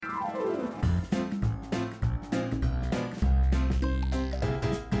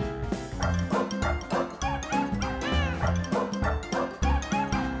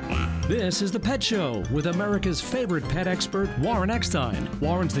This is The Pet Show with America's favorite pet expert, Warren Eckstein.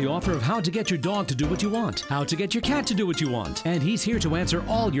 Warren's the author of How to Get Your Dog to Do What You Want, How to Get Your Cat to Do What You Want, and he's here to answer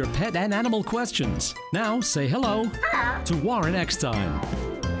all your pet and animal questions. Now, say hello to Warren Eckstein.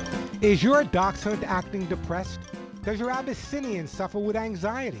 Is your dachshund acting depressed? Does your Abyssinian suffer with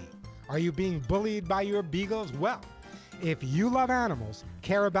anxiety? Are you being bullied by your beagles? Well, if you love animals,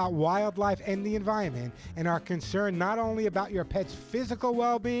 care about wildlife and the environment, and are concerned not only about your pet's physical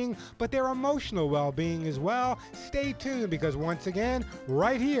well-being, but their emotional well-being as well, stay tuned because once again,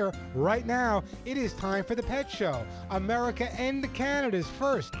 right here, right now, it is time for The Pet Show, America and Canada's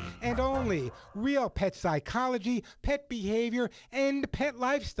first and only real pet psychology, pet behavior, and pet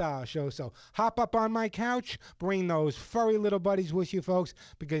lifestyle show. So hop up on my couch, bring those furry little buddies with you, folks,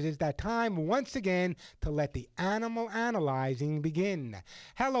 because it's that time once again to let the animal analyzing begin.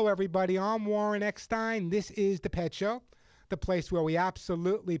 Hello, everybody. I'm Warren Eckstein. This is The Pet Show, the place where we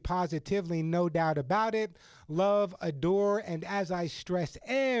absolutely, positively, no doubt about it, love, adore, and as I stress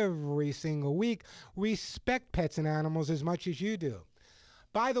every single week, respect pets and animals as much as you do.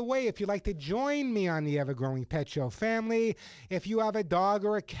 By the way, if you'd like to join me on the ever-growing Pet Show family, if you have a dog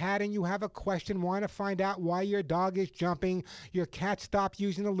or a cat and you have a question, want to find out why your dog is jumping, your cat stopped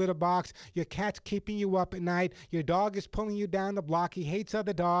using the litter box, your cat's keeping you up at night, your dog is pulling you down the block, he hates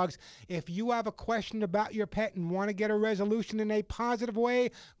other dogs. If you have a question about your pet and want to get a resolution in a positive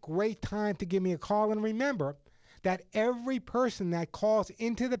way, great time to give me a call. And remember that every person that calls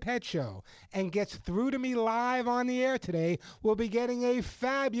into the Pet Show and gets through to me live on the air today will be getting a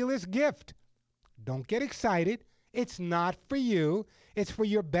fabulous gift. Don't get excited. It's not for you. It's for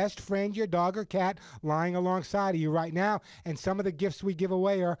your best friend, your dog or cat lying alongside of you right now. And some of the gifts we give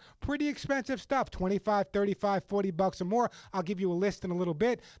away are pretty expensive stuff, $25, $35, $40 or more. I'll give you a list in a little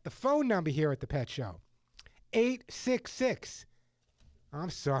bit. The phone number here at the Pet Show,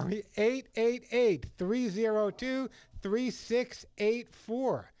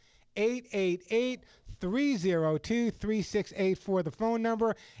 888-302-3684. 888-302-3684. The phone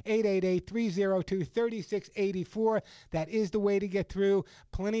number, 888-302-3684. That is the way to get through.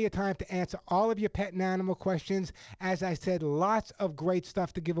 Plenty of time to answer all of your pet and animal questions. As I said, lots of great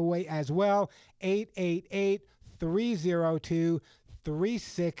stuff to give away as well.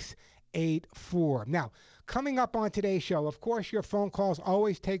 888-302-3684. Now, coming up on today's show, of course, your phone calls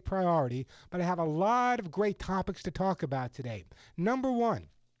always take priority, but I have a lot of great topics to talk about today. Number one,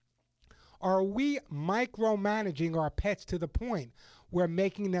 are we micromanaging our pets to the point we're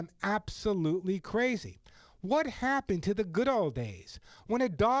making them absolutely crazy? What happened to the good old days when a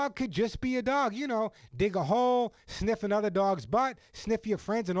dog could just be a dog? You know, dig a hole, sniff another dog's butt, sniff your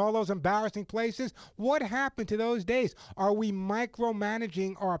friends in all those embarrassing places. What happened to those days? Are we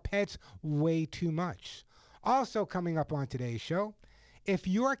micromanaging our pets way too much? Also coming up on today's show, if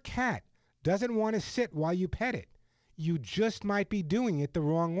your cat doesn't want to sit while you pet it, you just might be doing it the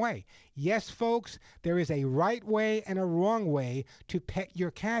wrong way. Yes, folks, there is a right way and a wrong way to pet your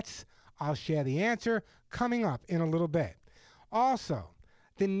cats. I'll share the answer coming up in a little bit. Also,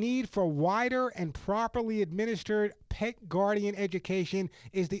 the need for wider and properly administered pet guardian education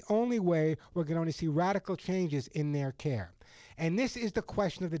is the only way we're going to see radical changes in their care. And this is the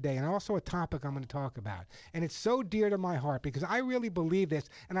question of the day, and also a topic I'm going to talk about. And it's so dear to my heart because I really believe this,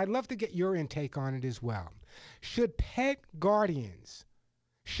 and I'd love to get your intake on it as well. Should pet guardians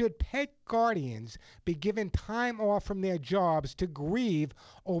be given time off from their jobs to grieve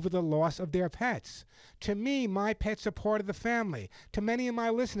over the loss of their pets? To me, my pets are part of the family. To many of my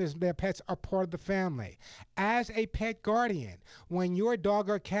listeners, their pets are part of the family. As a pet guardian, when your dog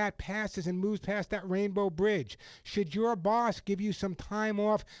or cat passes and moves past that rainbow bridge, should your boss give you some time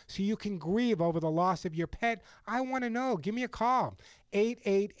off so you can grieve over the loss of your pet? I want to know. Give me a call.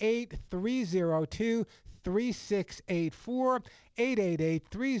 888-302-3684,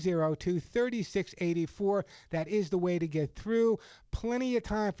 888-302-3684. That is the way to get through. Plenty of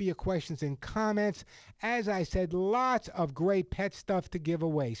time for your questions and comments. As I said, lots of great pet stuff to give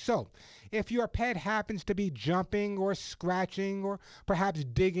away. So, if your pet happens to be jumping or scratching or perhaps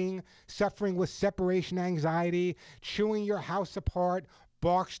digging, suffering with separation anxiety, chewing your house apart,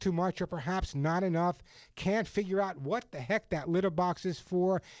 barks too much or perhaps not enough, can't figure out what the heck that litter box is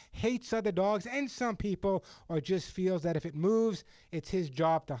for, hates other dogs, and some people, or just feels that if it moves, it's his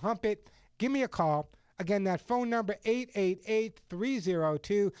job to hump it, give me a call. Again, that phone number,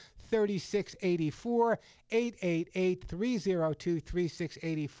 888-302-3684,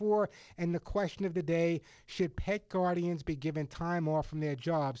 888-302-3684. And the question of the day, should pet guardians be given time off from their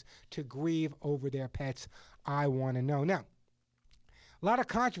jobs to grieve over their pets? I want to know. Now, a lot of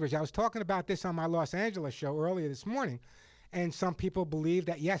controversy. I was talking about this on my Los Angeles show earlier this morning, And some people believe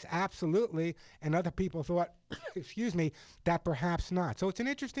that, yes, absolutely. And other people thought, excuse me, that perhaps not. So it's an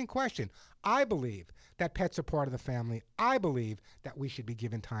interesting question. I believe that pets are part of the family. I believe that we should be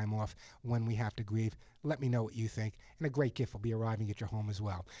given time off when we have to grieve. Let me know what you think. And a great gift will be arriving at your home as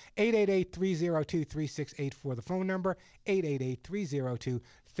well. 888-302-3684, the phone number.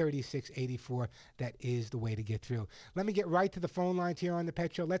 888-302-3684. That is the way to get through. Let me get right to the phone lines here on the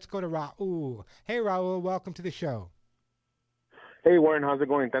Pet Show. Let's go to Raul. Hey, Raul, welcome to the show. Hey, Warren, how's it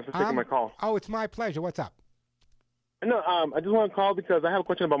going? Thanks for taking my call. Oh, it's my pleasure. What's up? No, I just want to call because I have a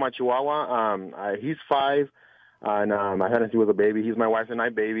question about my Chihuahua. He's 5, and I had him with a baby. He's my wife and I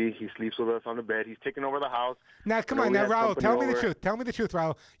baby. He sleeps with us on the bed. He's taking over the house. Now, come on, now, Raul, tell me the truth. Tell me the truth,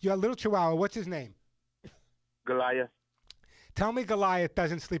 Raul. Your little Chihuahua, what's his name? Goliath. Tell me Goliath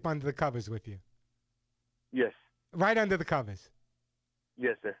doesn't sleep under the covers with you. Yes. Right under the covers.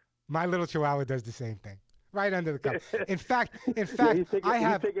 Yes, sir. My little Chihuahua does the same thing. Right under the covers. In fact, he's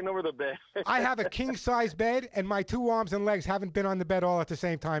taking over the bed. I have a king-size bed, and my 2 arms and legs haven't been on the bed all at the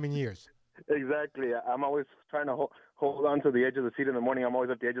same time in years. Exactly. I'm always trying to hold on to the edge of the seat in the morning. I'm always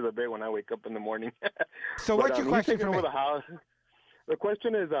at the edge of the bed when I wake up in the morning. So what's your question for me? Over the house. The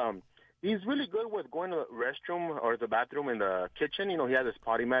question is, he's really good with going to the restroom or the bathroom in the kitchen. You know, he has his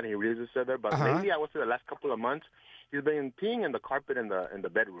potty mat. He really just sit there. But lately, I would say the last couple of months, he's been peeing in the carpet in the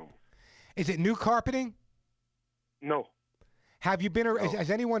bedroom. Is it new carpeting? No. Have you been? No.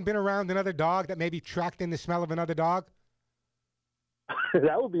 Has anyone been around another dog that maybe tracked in the smell of another dog?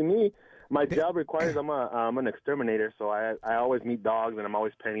 That would be me. My job requires I'm an exterminator, so I always meet dogs and I'm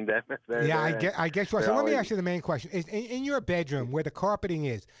always petting them. I guess you are. So let me ask you the main question: in your bedroom where the carpeting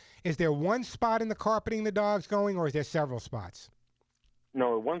is there one spot in the carpeting the dog's going, or is there several spots?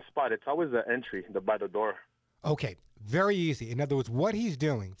 No, one spot. It's always the entry, by the door. Okay. Very easy. In other words, what he's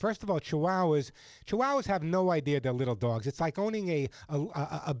doing, first of all, Chihuahuas have no idea they're little dogs. It's like owning a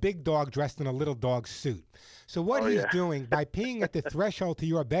big dog dressed in a little dog suit. So what he's doing by peeing at the threshold to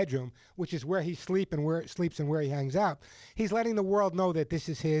your bedroom, which is where he sleeps and where he hangs out, he's letting the world know that this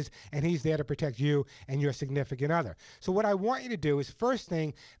is his and he's there to protect you and your significant other. So what I want you to do is, first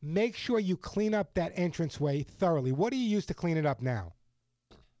thing, make sure you clean up that entranceway thoroughly. What do you use to clean it up now?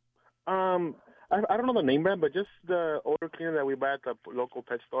 I don't know the name brand, but just the odor cleaner that we buy at the local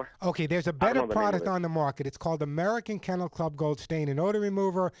pet store. Okay, there's a better product on the market. It's called American Kennel Club Gold Stain and Odor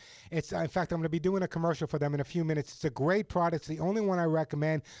Remover. It's in fact, I'm going to be doing a commercial for them in a few minutes. It's a great product. It's the only one I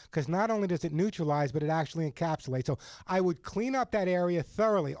recommend because not only does it neutralize, but it actually encapsulates. So I would clean up that area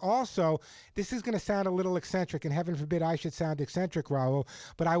thoroughly. Also, this is going to sound a little eccentric, and heaven forbid I should sound eccentric, Raul,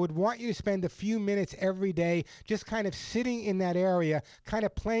 but I would want you to spend a few minutes every day just kind of sitting in that area, kind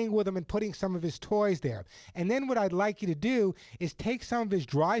of playing with him and putting some of his toys there. And then what I'd like you to do is take some of his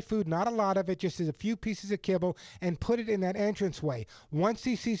dry food, not a lot of it, just as a few pieces of kibble, and put it in that entranceway. Once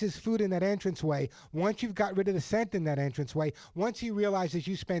he sees his food in that entranceway, once you've got rid of the scent in that entranceway, once he realizes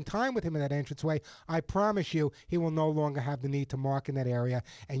you spend time with him in that entranceway, I promise you he will no longer have the need to mark in that area,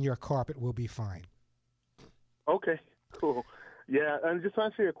 and your carpet will be fine. Okay, cool. Yeah, and just to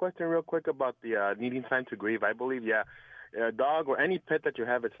answer your question real quick about the needing time to grieve, I believe, a dog or any pet that you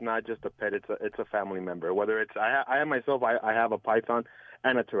have, it's not just a pet; it's a family member. Whether it's I have myself, I have a python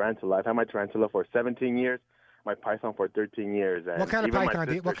and a tarantula. I've had my tarantula for 17 years, my python for 13 years. And what kind of python?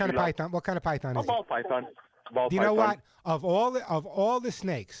 What kind of python? What kind of python is it? A ball python. Do you know what? Of all the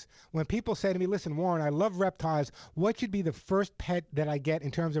snakes, when people say to me, "Listen, Warren, I love reptiles. What should be the first pet that I get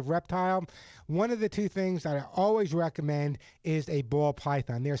in terms of reptile?" One of the two things that I always recommend is a ball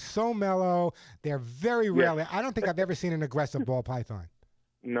python. They're so mellow. They're very rarely. I don't think I've ever seen an aggressive ball python.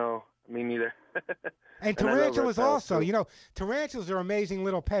 No, me neither. And tarantulas also. You know, tarantulas are amazing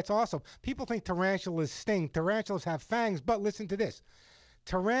little pets also. People think tarantulas sting. Tarantulas have fangs, but listen to this.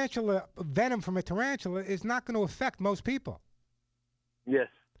 Tarantula venom from a tarantula is not going to affect most people. Yes.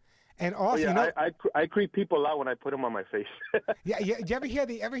 And also, I creep people out when I put them on my face. Yeah. Do you ever hear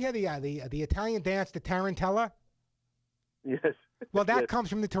the Italian dance, the tarantella? Yes. Well, that comes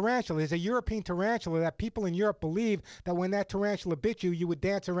from the tarantula. There's a European tarantula that people in Europe believe that when that tarantula bit you, you would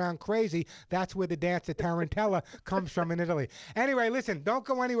dance around crazy. That's where the dance of tarantella comes from in Italy. Anyway, listen, don't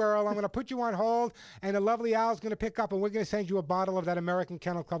go anywhere, Earl. I'm going to put you on hold, and the lovely Al's going to pick up, and we're going to send you a bottle of that American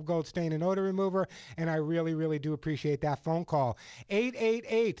Kennel Club Gold Stain and Odor Remover, and I really, really do appreciate that phone call.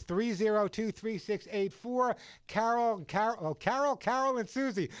 888-302-3684. Carol, and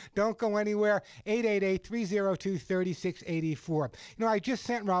Susie, don't go anywhere. 888-302-3684. You know, I just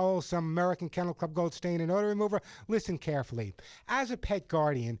sent Raul some American Kennel Club Gold Stain and Odor Remover. Listen carefully. As a pet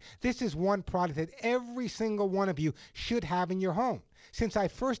guardian, this is one product that every single one of you should have in your home. Since I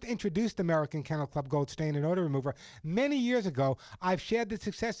first introduced American Kennel Club Gold Stain and Odor Remover many years ago, I've shared the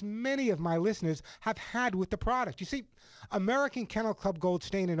success many of my listeners have had with the product. You see, American Kennel Club Gold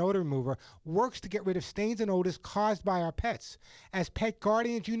Stain and Odor Remover works to get rid of stains and odors caused by our pets. As pet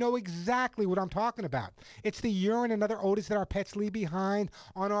guardians, you know exactly what I'm talking about. It's the urine and other odors that our pets leave behind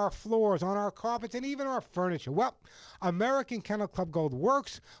on our floors, on our carpets, and even our furniture. Well, American Kennel Club Gold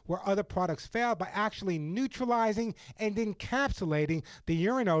works where other products fail by actually neutralizing and encapsulating the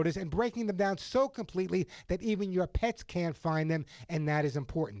urine odors and breaking them down so completely that even your pets can't find them, and that is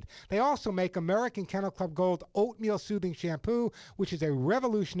important. They also make American Kennel Club Gold Oatmeal Soothing Shampoo, which is a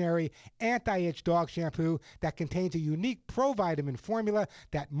revolutionary anti-itch dog shampoo that contains a unique provitamin formula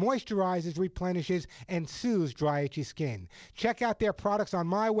that moisturizes, replenishes, and soothes dry, itchy skin. Check out their products on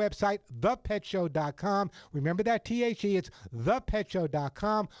my website, thepetshow.com. Remember that THE, it's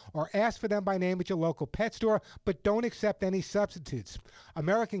thepetshow.com, or ask for them by name at your local pet store, but don't accept any substitutes.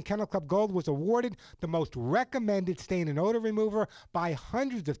 American Kennel Club Gold was awarded the most recommended stain and odor remover by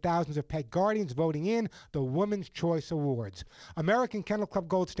hundreds of thousands of pet guardians voting in the Women's Choice Awards. American Kennel Club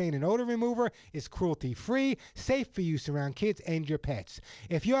Gold Stain and Odor Remover is cruelty-free, safe for use around kids and your pets.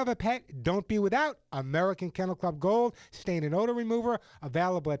 If you have a pet, don't be without American Kennel Club Gold Stain and Odor Remover,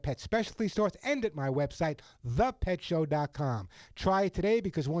 available at pet specialty stores and at my website, thepetshow.com. Try it today,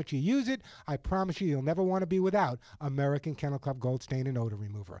 because once you use it, I promise you'll never want to be without American Kennel Club Gold Stain and Odor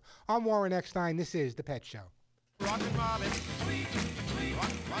Remover. I'm Warren Eckstein. This is The Pet Show. Rockin' Robin,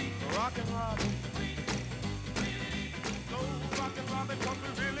 rockin' Robin, go rockin' Robin, 'cause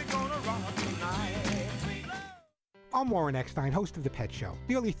we're really gonna rock tonight. I'm Warren Eckstein, host of The Pet Show.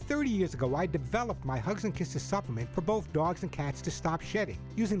 Nearly 30 years ago, I developed my Hugs and Kisses supplement for both dogs and cats to stop shedding.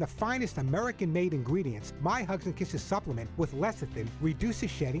 Using the finest American-made ingredients, my Hugs and Kisses supplement with lecithin reduces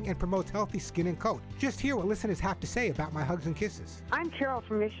shedding and promotes healthy skin and coat. Just hear what listeners have to say about my Hugs and Kisses. I'm Carol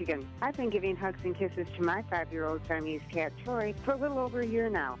from Michigan. I've been giving Hugs and Kisses to my 5-year-old Siamese cat, Tori, for a little over a year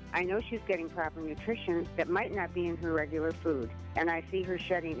now. I know she's getting proper nutrition that might not be in her regular food, and I see her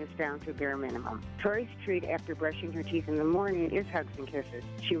shedding is down to bare minimum. Tori's treat after brushing her teeth in the morning is Hugs and Kisses.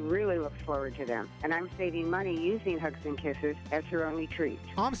 She really looks forward to them, and I'm saving money using Hugs and Kisses as her only treat.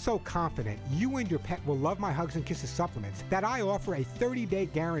 I'm so confident you and your pet will love my Hugs and Kisses supplements that I offer a 30-day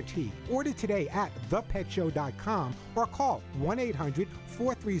guarantee. Order today at thepetshow.com or call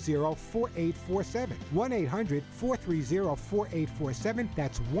 1-800-430-4847. 1-800-430-4847.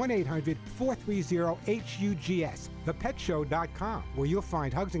 That's 1-800-430-HUGS. Thepetshow.com, where you'll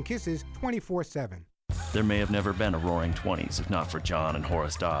find Hugs and Kisses 24/7. There may have never been a Roaring '20s if not for John and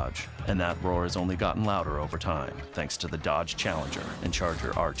Horace Dodge, and that roar has only gotten louder over time thanks to the Dodge Challenger and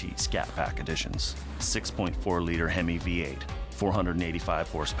Charger RT Scat Pack editions. 6.4-liter Hemi V8, 485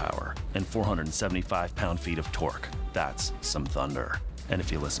 horsepower, and 475 pound-feet of torque. That's some thunder. And if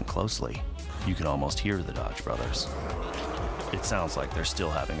you listen closely, you can almost hear the Dodge brothers. It sounds like they're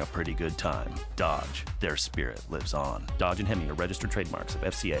still having a pretty good time. Dodge, their spirit lives on. Dodge and Hemi are registered trademarks of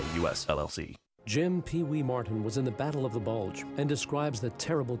FCA US LLC. Jim Pee Wee Martin was in the Battle of the Bulge and describes the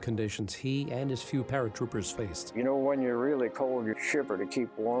terrible conditions he and his few paratroopers faced. You know, when you're really cold, you shiver to keep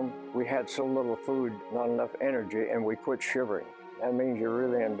warm. We had so little food, not enough energy, and we quit shivering. That means you're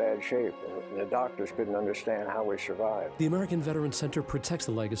really in bad shape, and the doctors couldn't understand how we survived. The American Veterans Center protects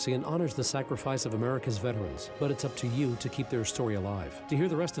the legacy and honors the sacrifice of America's veterans, but it's up to you to keep their story alive. To hear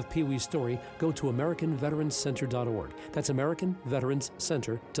the rest of Pee Wee's story, go to AmericanVeteransCenter.org. That's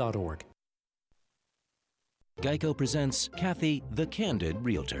AmericanVeteransCenter.org. Geico presents Kathy, the Candid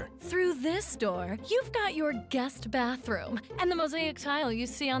Realtor. Through this door, you've got your guest bathroom, and the mosaic tile you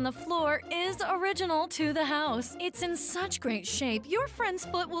see on the floor is original to the house. It's in such great shape, your friend's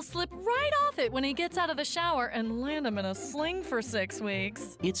foot will slip right off it when he gets out of the shower and land him in a sling for 6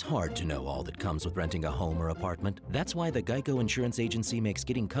 weeks. It's hard to know all that comes with renting a home or apartment. That's why the Geico Insurance Agency makes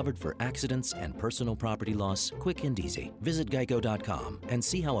getting covered for accidents and personal property loss quick and easy. Visit geico.com and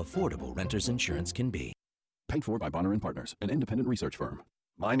see how affordable renter's insurance can be. Paid for by Bonner & Partners, an independent research firm.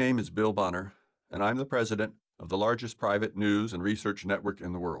 My name is Bill Bonner, and I'm the president of the largest private news and research network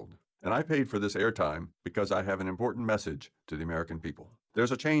in the world. And I paid for this airtime because I have an important message to the American people.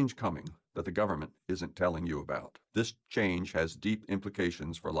 There's a change coming that the government isn't telling you about. This change has deep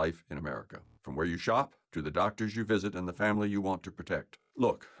implications for life in America, from where you shop to the doctors you visit and the family you want to protect.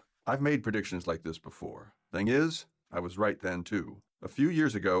 Look, I've made predictions like this before. Thing is, I was right then too. A few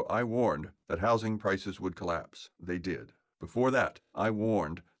years ago, I warned that housing prices would collapse. They did. Before that, I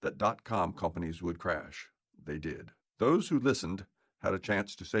warned that .com companies would crash. They did. Those who listened had a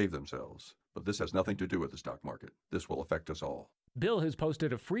chance to save themselves. But this has nothing to do with the stock market. This will affect us all. Bill has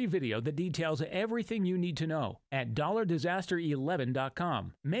posted a free video that details everything you need to know at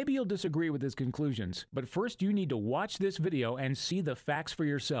 $disaster11.com. Maybe you'll disagree with his conclusions, but first you need to watch this video and see the facts for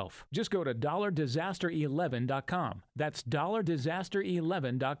yourself. Just go to $disaster11.com. That's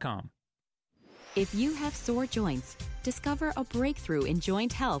 $disaster11.com. If you have sore joints, discover a breakthrough in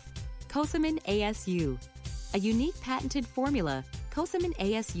joint health, Cosamin ASU. A unique patented formula, Cosamin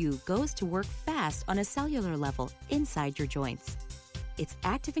ASU goes to work fast on a cellular level inside your joints. Its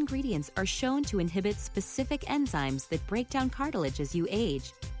active ingredients are shown to inhibit specific enzymes that break down cartilage as you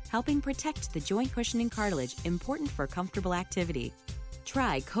age, helping protect the joint cushioning cartilage important for comfortable activity.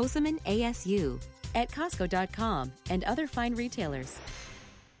 Try Cosamin ASU at Costco.com and other fine retailers.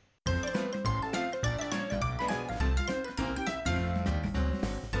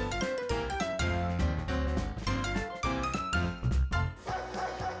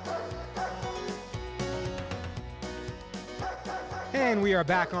 And we are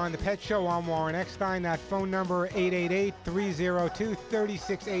back on The Pet Show. I'm Warren Eckstein. That phone number,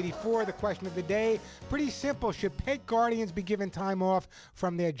 888-302-3684. The question of the day, pretty simple. Should pet guardians be given time off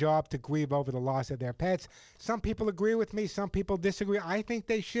from their job to grieve over the loss of their pets? Some people agree with me. Some people disagree. I think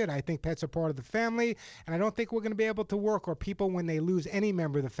they should. I think pets are part of the family, and I don't think we're going to be able to work, or people, when they lose any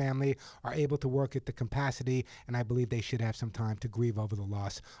member of the family, are able to work at the capacity, and I believe they should have some time to grieve over the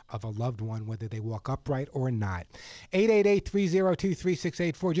loss of a loved one, whether they walk upright or not. 888-302-3684.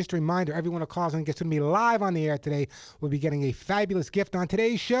 Just a reminder, everyone who calls in gets to me live on the air today will be getting a fabulous gift on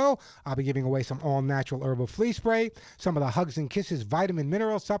today's show. I'll be giving away some all-natural herbal flea spray, some of the Hugs and Kisses vitamin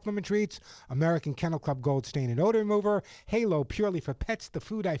mineral supplement treats, American Kennel Club Gold Stain and Odor Remover, Halo Purely for Pets, the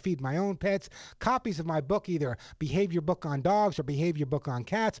food I feed my own pets, copies of my book, either Behavior Book on Dogs or Behavior Book on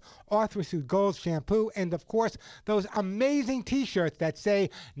Cats, Arthur Gold Shampoo, and of course, those amazing t-shirts that say,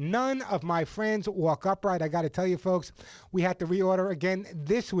 "None of my friends walk upright." I got to tell you, folks, we had to reorder again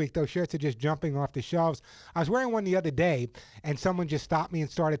this week. Those shirts are just jumping off the shelves. I was wearing one the other day, and someone just stopped me and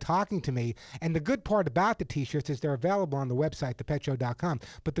started talking to me. And the good part about the t-shirts is they're available on the website, thepetshow.com.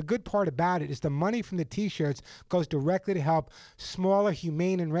 But the good part about it is the money from the t-shirts goes directly to help smaller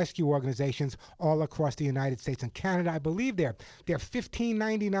humane and rescue organizations all across the United States and Canada. I believe they're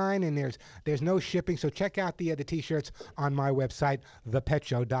 $15.99, and there's no shipping. So check out the t-shirts on my website,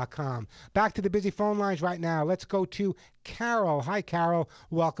 thepetshow.com. Back to the busy phone lines right now. Let's go to Carol. Hi, Carol.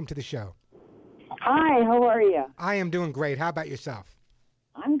 Welcome to the show. Hi, how are you? I am doing great. How about yourself?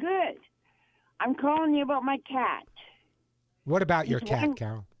 I'm good. I'm calling you about my cat. What about your cat,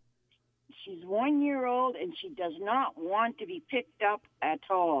 Carol? She's 1 year old, and she does not want to be picked up at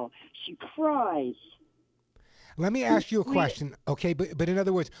all. She cries. Let me ask you a question, okay? But in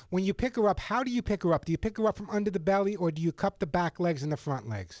other words, when you pick her up, how do you pick her up? Do you pick her up from under the belly, or do you cup the back legs and the front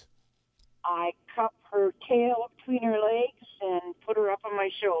legs? I cup her tail between her legs and put her up on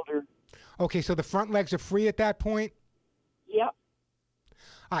my shoulder. Okay, so the front legs are free at that point? Yep.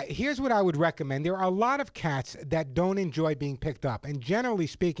 All right, here's what I would recommend. There are a lot of cats that don't enjoy being picked up, and generally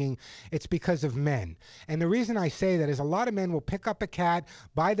speaking, it's because of men. And the reason I say that is a lot of men will pick up a cat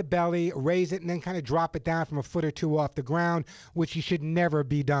by the belly, raise it, and then kind of drop it down from a foot or two off the ground, which should never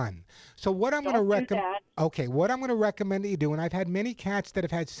be done. So what I'm going to recommend, what I'm going to recommend that you do, and I've had many cats that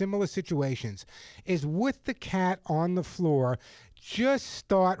have had similar situations, is with the cat on the floor, just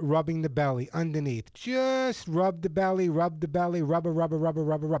start rubbing the belly underneath. Just rub the belly, rub,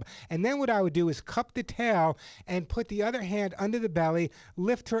 rub. And then what I would do is cup the tail and put the other hand under the belly,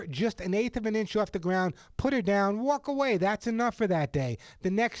 lift her just 1/8 of an inch off the ground, put her down, walk away. That's enough for that day. The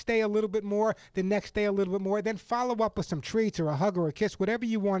next day a little bit more, the next day a little bit more, then follow up with some treats or a hug or a kiss, whatever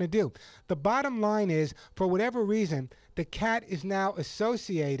you want to do. The bottom line is, for whatever reason, the cat is now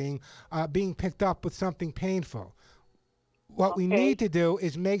associating being picked up with something painful. What we need to do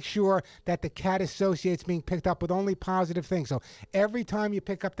is make sure that the cat associates being picked up with only positive things. So every time you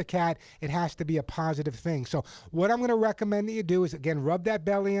pick up the cat, it has to be a positive thing. So what I'm going to recommend that you do is, again, rub that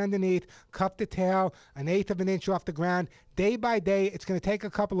belly underneath, cup the tail 1/8 of an inch off the ground. Day by day, it's going to take a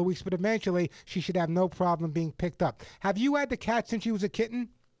couple of weeks, but eventually she should have no problem being picked up. Have you had the cat since she was a kitten?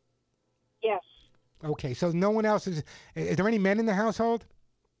 Yes. Okay, so no one else is there any men in the household?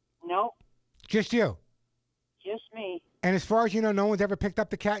 No. Just you? Just me. And as far as you know, no one's ever picked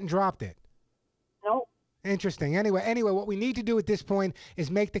up the cat and dropped it? Nope. Interesting. Anyway, what we need to do at this point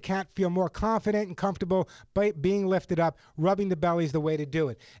is make the cat feel more confident and comfortable by being lifted up. Rubbing the belly is the way to do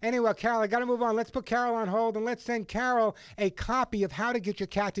it. Anyway, Carol, I got to move on. Let's put Carol on hold, and let's send Carol a copy of How to Get Your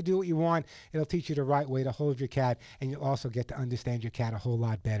Cat to Do What You Want. It'll teach you the right way to hold your cat, and you'll also get to understand your cat a whole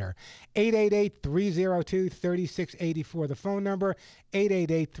lot better. 888-302-3684, the phone number.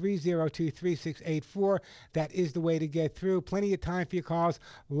 888-302-3684. That is the way to get through. Plenty of time for your calls.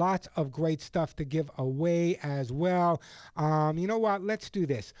 Lots of great stuff to give away as well. You know what? Let's do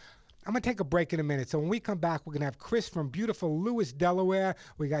this. I'm going to take a break in a minute. So when we come back, we're going to have Chris from beautiful Lewis, Delaware.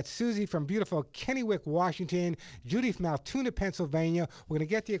 We got Susie from beautiful Kennewick, Washington. Judy from Altoona, Pennsylvania. We're going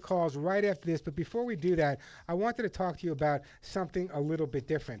to get to your calls right after this. But before we do that, I wanted to talk to you about something a little bit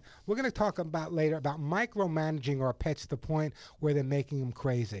different. We're going to talk about later about micromanaging our pets to the point where they're making them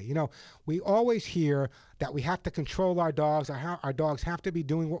crazy. You know, we always hear that we have to control our dogs. Our dogs have to be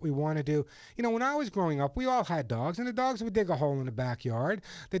doing what we want to do. You know, when I was growing up, we all had dogs, and the dogs would dig a hole in the backyard.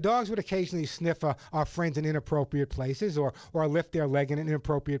 The dogs would occasionally sniff our friends in inappropriate places, or lift their leg in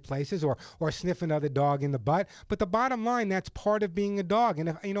inappropriate places, or sniff another dog in the butt. But the bottom line, that's part of being a dog.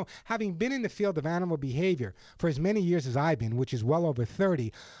 And, you know, having been in the field of animal behavior for as many years as I've been, which is well over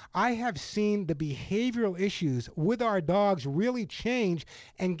 30, I have seen the behavioral issues with our dogs really change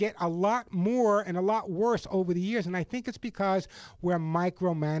and get a lot more and a lot worse over the years. And I think it's because we're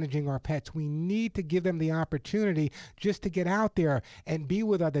micromanaging our pets. We need to give them the opportunity just to get out there and be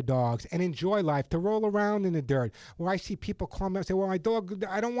with other dogs and enjoy life, to roll around in the dirt. Where I see people call me and say, well, my dog,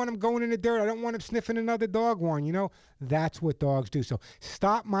 I don't want him going in the dirt. I don't want him sniffing another dog, Warren. You know, that's what dogs do. So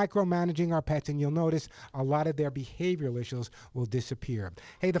stop micromanaging our pets, and you'll notice a lot of their behavioral issues will disappear.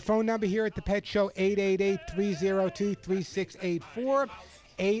 Hey, the phone number here at the Pet Show, 888-302-3684.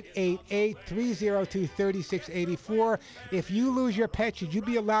 888-302-3684. If you lose your pet, should you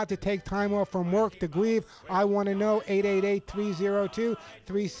be allowed to take time off from work to grieve? I want to know.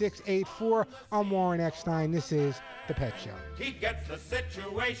 888-302-3684. I'm Warren Eckstein. This is The Pet Show. He gets the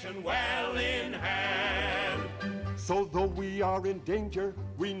situation well in hand. So though we are in danger,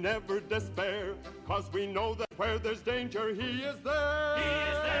 we never despair, 'cause we know that where there's danger, he is there. He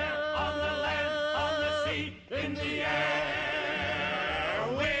is there on the land, on the sea, in the air.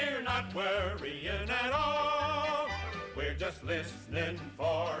 We're not worrying at all. We're just listening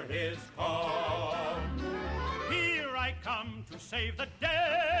for his call. Here I come to save the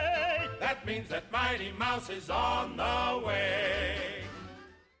day. That means that Mighty Mouse is on the way.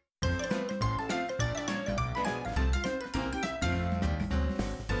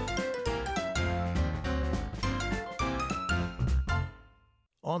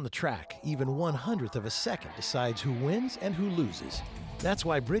 On the track, even 1/100th of a second decides who wins and who loses. That's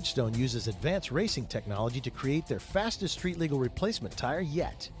why Bridgestone uses advanced racing technology to create their fastest street-legal replacement tire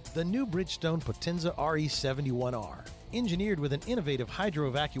yet, the new Bridgestone Potenza RE71R. Engineered with an innovative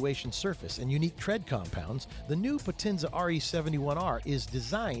hydro-evacuation surface and unique tread compounds, the new Potenza RE71R is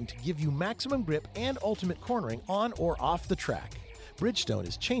designed to give you maximum grip and ultimate cornering on or off the track. Bridgestone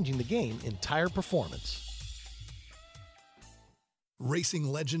is changing the game in tire performance.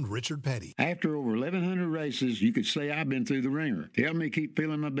 Racing legend Richard Petty. After over 1,100 races, you could say I've been through the ringer. To help me keep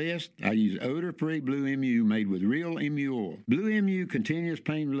feeling my best, I use odor-free Blue MU made with real MU oil. Blue MU Continuous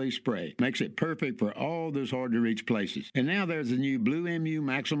Pain Relief Spray makes it perfect for all those hard-to-reach places. And now there's the new Blue MU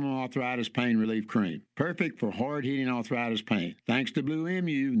Maximum Arthritis Pain Relief Cream. Perfect for hard-hitting arthritis pain. Thanks to Blue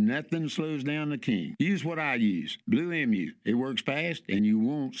MU, nothing slows down the king. Use what I use. Blue MU. It works fast and you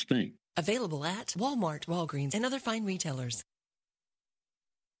won't stink. Available at Walmart, Walgreens, and other fine retailers.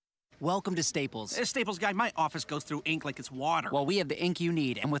 Welcome to Staples. Staples guy, my office goes through ink like it's water. Well, we have the ink you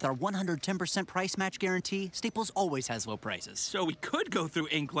need, and with our 110% price match guarantee, Staples always has low prices. So we could go through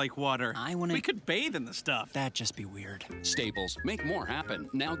ink like water. We could bathe in the stuff. That'd just be weird. Staples. Make more happen.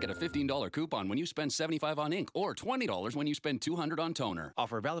 Now get a $15 coupon when you spend $75 on ink, or $20 when you spend $200 on toner.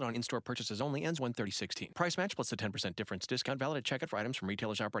 Offer valid on in-store purchases only. Ends 1/30/16. Price match plus the 10% difference discount valid at checkout for items from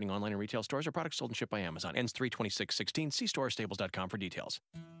retailers operating online and retail stores or products sold and shipped by Amazon. Ends 3/26/16. See store or staples.com for details.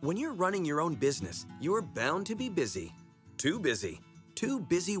 When you're running your own business, you're bound to be busy. Too busy. Too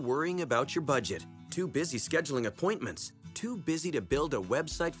busy worrying about your budget. Too busy scheduling appointments. Too busy to build a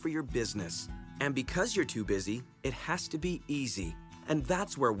website for your business. And because you're too busy, it has to be easy. And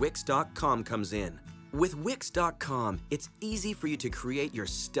that's where Wix.com comes in. With Wix.com, it's easy for you to create your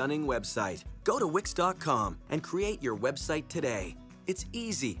stunning website. Go to Wix.com and create your website today. It's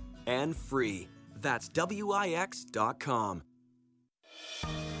easy and free. That's Wix.com.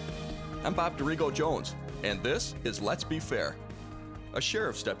 I'm Bob DeRigo Jones, and this is Let's Be Fair. A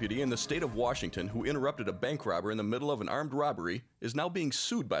sheriff's deputy in the state of Washington who interrupted a bank robber in the middle of an armed robbery is now being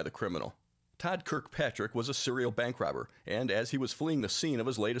sued by the criminal. Todd Kirkpatrick was a serial bank robber, and as he was fleeing the scene of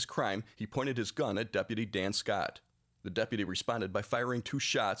his latest crime, he pointed his gun at Deputy Dan Scott. The deputy responded by firing 2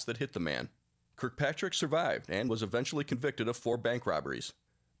 shots that hit the man. Kirkpatrick survived and was eventually convicted of 4 bank robberies.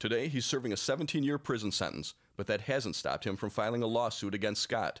 Today, he's serving a 17-year prison sentence, but that hasn't stopped him from filing a lawsuit against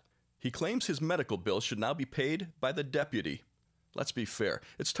Scott. He claims his medical bills should now be paid by the deputy. Let's be fair,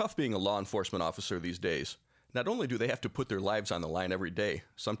 it's tough being a law enforcement officer these days. Not only do they have to put their lives on the line every day,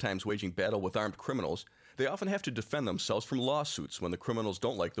 sometimes waging battle with armed criminals, they often have to defend themselves from lawsuits when the criminals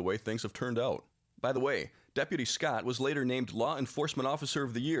don't like the way things have turned out. By the way, Deputy Scott was later named Law Enforcement Officer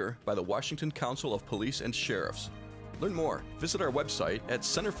of the Year by the Washington Council of Police and Sheriffs. Learn more. Visit our website at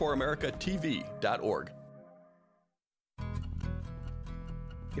centerforamericatv.org.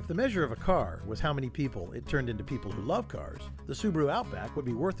 If the measure of a car was how many people it turned into people who love cars, the Subaru Outback would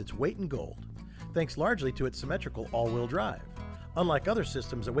be worth its weight in gold, thanks largely to its symmetrical all-wheel drive. Unlike other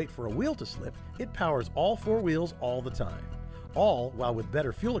systems that wait for a wheel to slip, it powers all 4 wheels all the time, all while with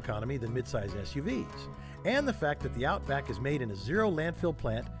better fuel economy than midsize SUVs. And the fact that the Outback is made in a zero landfill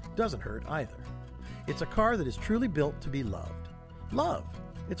plant doesn't hurt either. It's a car that is truly built to be loved. Love.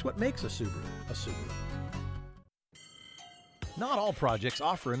 It's what makes a Subaru a Subaru. Not all projects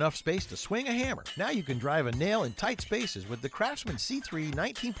offer enough space to swing a hammer. Now you can drive a nail in tight spaces with the Craftsman C3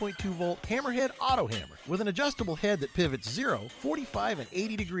 19.2-volt Hammerhead Auto Hammer. With an adjustable head that pivots 0, 45, and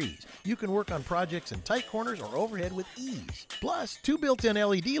 80 degrees, you can work on projects in tight corners or overhead with ease. Plus, 2 built-in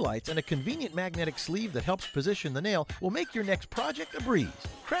LED lights and a convenient magnetic sleeve that helps position the nail will make your next project a breeze.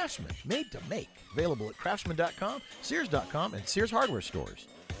 Craftsman, made to make. Available at craftsman.com, sears.com, and Sears hardware stores.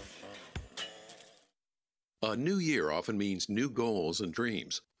 A new year often means new goals and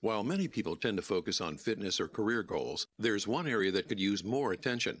dreams. While many people tend to focus on fitness or career goals, there's one area that could use more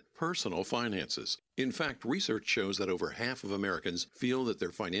attention: personal finances. In fact, research shows that over half of Americans feel that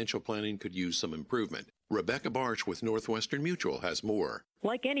their financial planning could use some improvement. Rebecca Barch with Northwestern Mutual has more.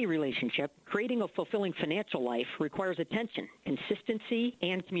 Like any relationship, creating a fulfilling financial life requires attention, consistency,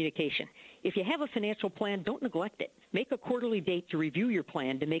 and communication. If you have a financial plan, don't neglect it. Make a quarterly date to review your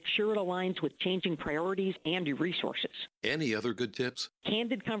plan to make sure it aligns with changing priorities and your resources. Any other good tips?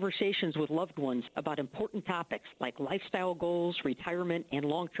 Candid conversations with loved ones about important topics like lifestyle goals, retirement, and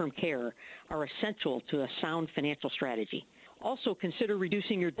long-term care are essential to a sound financial strategy. Also, consider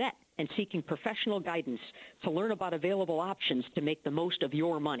reducing your debt and seeking professional guidance to learn about available options to make the most of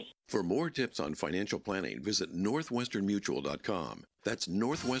your money. For more tips on financial planning, visit northwesternmutual.com. That's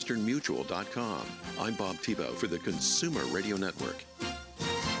northwesternmutual.com. I'm Bob Tebow for the Consumer Radio Network.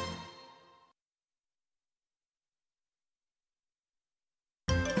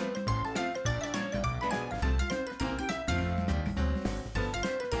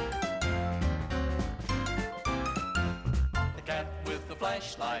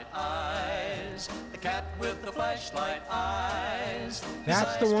 Flashlight eyes, the cat with the flashlight eyes.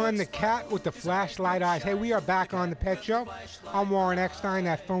 That's the one, the cat with the flashlight eyes. Hey, we are back on the Pet Show. I'm Warren Eckstein.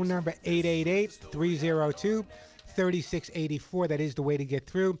 That phone number, 888-302-3684. That is the way to get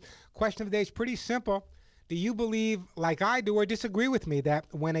through. Question of the day is pretty simple. Do you believe, like I do, or disagree with me, that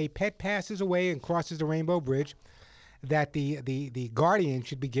when a pet passes away and crosses the Rainbow Bridge, that the guardian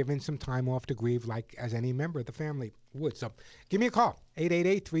should be given some time off to grieve, like as any member of the family would? So give me a call,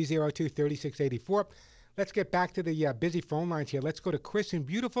 888-302-3684. Let's get back to the busy phone lines here. Let's go to Chris in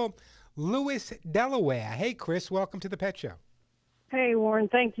beautiful Lewis, Delaware. Hey, Chris, welcome to the Pet Show. Hey, Warren,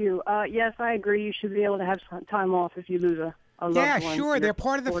 thank you. Yes, I agree. You should be able to have some time off if you lose a loved one. Yeah, sure. They're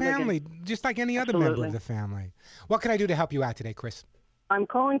part of the family, just like any other member of the family. What can I do to help you out today, Chris? I'm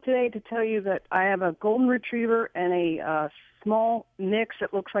calling today to tell you that I have a golden retriever and a small mix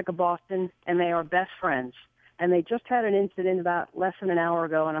that looks like a Boston, and they are best friends. And they just had an incident about less than an hour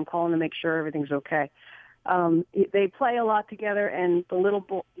ago, and I'm calling to make sure everything's okay. They play a lot together, and the little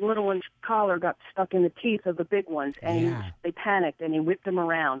one's collar got stuck in the teeth of the big ones, and they panicked, and he whipped him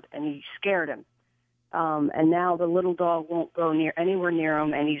around, and he scared him. And now the little dog won't go anywhere near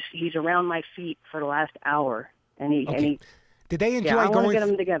him, and he's around my feet for the last hour, and he. Did they enjoy I going? Want to get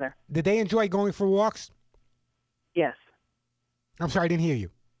them together. Did they enjoy going for walks? Yes. I'm sorry, I didn't hear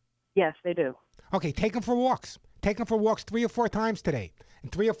you. Yes, they do. Okay, take them for walks. Take them for walks 3 or 4 times today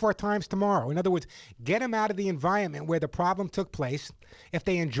and 3 or 4 times tomorrow. In other words, get them out of the environment where the problem took place. If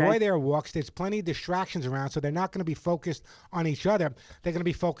they enjoy their walks, there's plenty of distractions around, so they're not going to be focused on each other. They're going to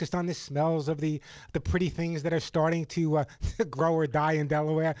be focused on the smells of the pretty things that are starting to grow or die in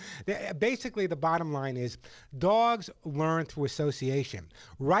Delaware. Basically, the bottom line is dogs learn through association.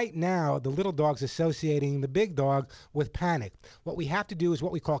 Right now, the little dog's associating the big dog with panic. What we have to do is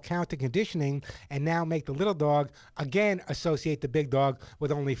what we call counter conditioning, and now make the little dog, again, associate the big dog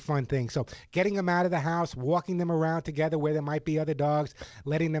with only fun things. So getting them out of the house, walking them around together where there might be other dogs,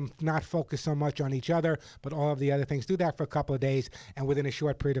 letting them not focus so much on each other, but all of the other things. Do that for a couple of days, and within a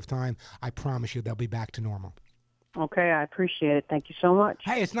short period of time, I promise you they'll be back to normal. Okay, I appreciate it. Thank you so much.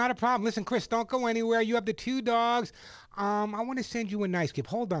 Hey, it's not a problem. Listen, Chris, don't go anywhere. You have the 2 dogs. I want to send you a nice gift.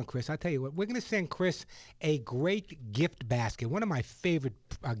 Hold on, Chris. I'll tell you what. We're going to send Chris a great gift basket. One of my favorite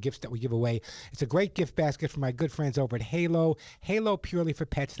gifts that we give away. It's a great gift basket from my good friends over at Halo. Halo Purely for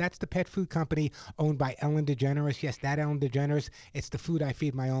Pets. That's the pet food company owned by Ellen DeGeneres. Yes, that Ellen DeGeneres. It's the food I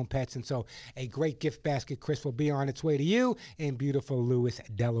feed my own pets. And so a great gift basket, Chris, will be on its way to you in beautiful Lewis,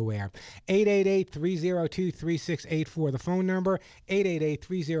 Delaware. 888-302-3684. The phone number,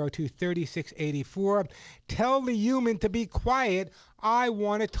 888-302-3684. Tell the human to be quiet. I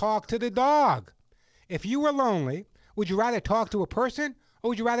want to talk to the dog. If you were lonely, would you rather talk to a person or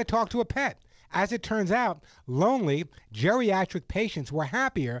would you rather talk to a pet? As it turns out, lonely geriatric patients were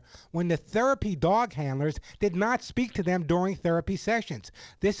happier when the therapy dog handlers did not speak to them during therapy sessions.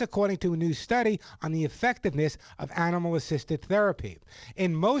 This according to a new study on the effectiveness of animal-assisted therapy.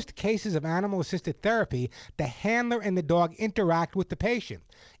 In most cases of animal-assisted therapy, the handler and the dog interact with the patient.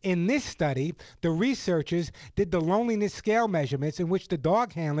 In this study, the researchers did the loneliness scale measurements in which the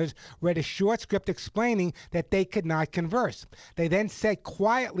dog handlers read a short script explaining that they could not converse. They then sat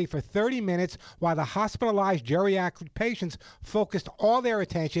quietly for 30 minutes while the hospitalized geriatric patients focused all their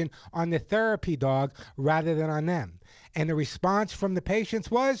attention on the therapy dog rather than on them. And the response from the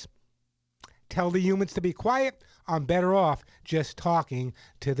patients was, tell the humans to be quiet. I'm better off just talking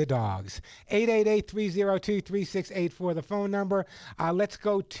to the dogs. 888-302-3684, the phone number. Let's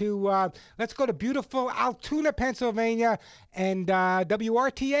go to beautiful Altoona, Pennsylvania, and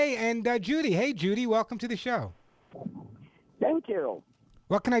WRTA and Judy. Hey, Judy, welcome to the show. Thank you.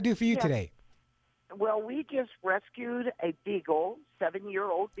 What can I do for you today? Well, we just rescued a beagle,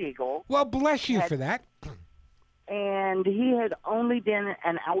 7-year-old beagle. Well, bless you for that. And he had only been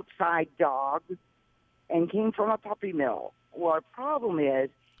an outside dog and came from a puppy mill. Well, our problem is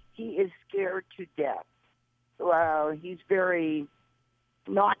he is scared to death. Well, he's very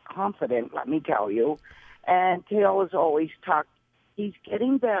not confident, let me tell you. And Tail is always tucked. He's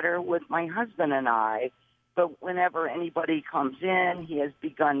getting better with my husband and I, but whenever anybody comes in, he has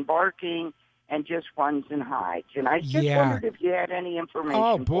begun barking and just runs and hides. And I just wondered if you had any information.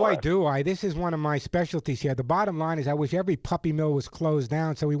 Oh, boy, for us. do I. This is one of my specialties here. The bottom line is I wish every puppy mill was closed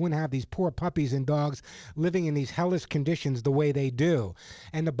down so we wouldn't have these poor puppies and dogs living in these hellish conditions the way they do.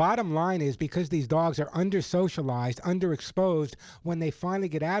 And the bottom line is because these dogs are under-socialized, underexposed, when they finally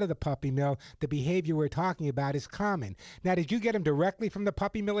get out of the puppy mill, the behavior we're talking about is common. Now, did you get them directly from the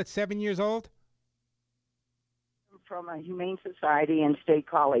puppy mill at 7 years old? From a Humane Society and State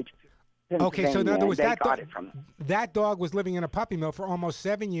College. Okay, so in other words, that dog was living in a puppy mill for almost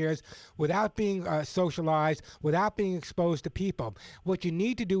 7 years without being socialized, without being exposed to people. What you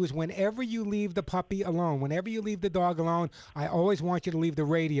need to do is whenever you leave the puppy alone, whenever you leave the dog alone, I always want you to leave the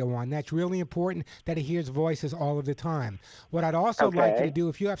radio on. That's really important that he hears voices all of the time. What I'd also like you to do,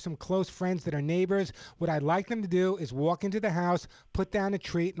 if you have some close friends that are neighbors, what I'd like them to do is walk into the house, put down a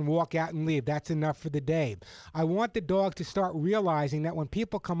treat, and walk out and leave. That's enough for the day. I want the dog to start realizing that when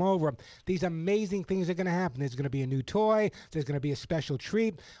people come over, these amazing things are going to happen. There's going to be a new toy. There's going to be a special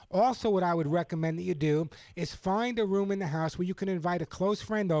treat. Also, what I would recommend that you do is find a room in the house where you can invite a close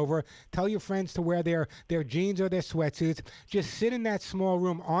friend over. Tell your friends to wear their jeans or their sweatsuits. Just sit in that small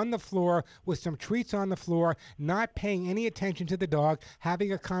room on the floor with some treats on the floor, not paying any attention to the dog,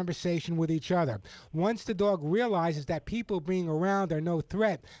 having a conversation with each other. Once the dog realizes that people being around are no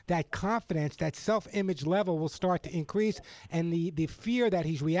threat, that confidence, that self-image level will start to increase, and the fear that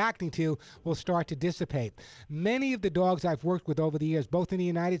he's reacting to will start to dissipate. Many of the dogs I've worked with over the years, both in the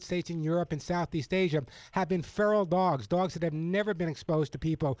United States and Europe and Southeast Asia, have been feral dogs, dogs that have never been exposed to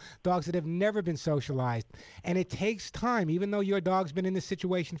people, dogs that have never been socialized. And it takes time. Even though your dog's been in this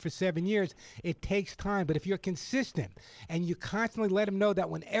situation for 7 years, it takes time. But if you're consistent and you constantly let him know that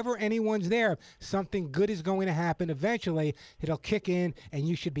whenever anyone's there, something good is going to happen, eventually it'll kick in and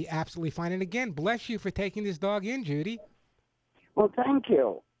you should be absolutely fine. And again, bless you for taking this dog in, Judy. Well, thank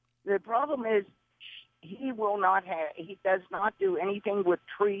you. The problem is he does not do anything with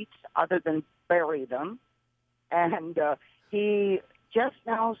treats other than bury them. And he just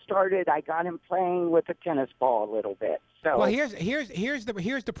now started, I got him playing with a tennis ball a little bit. So well, here's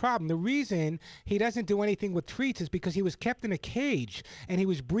the problem. The reason he doesn't do anything with treats is because he was kept in a cage and he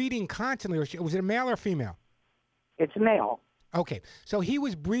was breeding constantly. Or was it a male or female? It's a male. Okay, so he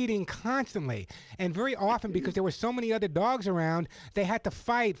was breeding constantly, and very often, because there were so many other dogs around, they had to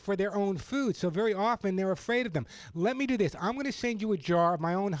fight for their own food. So very often, they're afraid of them. Let me do this. I'm going to send you a jar of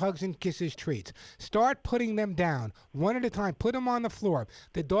my own Hugs and Kisses treats. Start putting them down one at a time. Put them on the floor.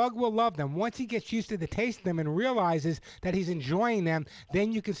 The dog will love them. Once he gets used to the taste of them and realizes that he's enjoying them,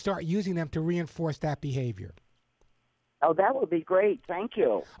 then you can start using them to reinforce that behavior. Oh, that would be great. Thank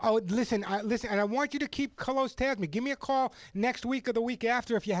you. Oh, listen, and I want you to keep close tabs with me. Give me a call next week or the week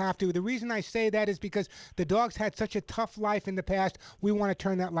after if you have to. The reason I say that is because the dog's had such a tough life in the past. We want to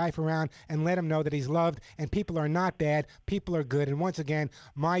turn that life around and let him know that he's loved, and people are not bad. People are good. And once again,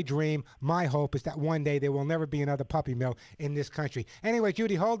 my dream, my hope is that one day there will never be another puppy mill in this country. Anyway,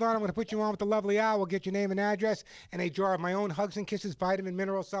 Judy, hold on. I'm going to put you on with the lovely Al. We'll get your name and address, and a jar of my own Hugs and Kisses vitamin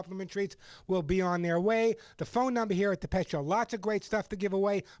mineral supplement treats will be on their way. The phone number here at the Pet Show. Lots of great stuff to give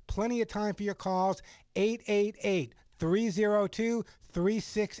away. Plenty of time for your calls.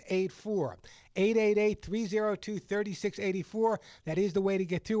 888-302-3684. 888-302-3684. That is the way to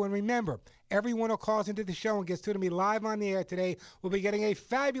get through. And remember, everyone who calls into the show and gets through to me live on the air today will be getting a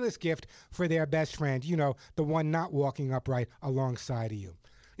fabulous gift for their best friend. You know, the one not walking upright alongside of you.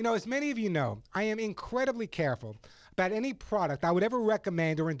 You know, as many of you know, I am incredibly careful about any product I would ever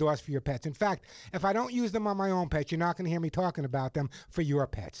recommend or endorse for your pets. In fact, if I don't use them on my own pets, you're not going to hear me talking about them for your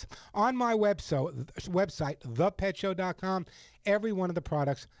pets. On my website, thepetshow.com, every one of the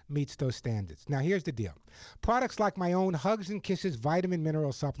products meets those standards. Now, here's the deal. Products like my own Hugs and Kisses vitamin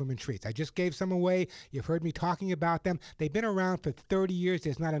mineral supplement treats. I just gave some away. You've heard me talking about them. They've been around for 30 years.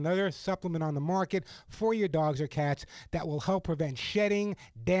 There's not another supplement on the market for your dogs or cats that will help prevent shedding,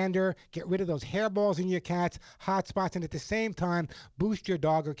 dander, get rid of those hairballs in your cats, hot spots, and at the same time, boost your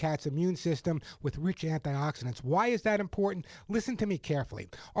dog or cat's immune system with rich antioxidants. Why is that important? Listen to me carefully.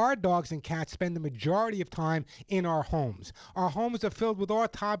 Our dogs and cats spend the majority of time in our homes. Our homes are filled with all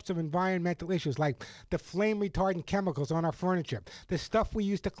types of environmental issues like the flame retardant chemicals on our furniture, the stuff we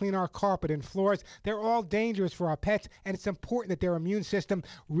use to clean our carpet and floors. They're all dangerous for our pets, and it's important that their immune system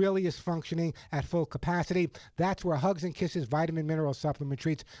really is functioning at full capacity. That's where Hugs and Kisses vitamin mineral supplement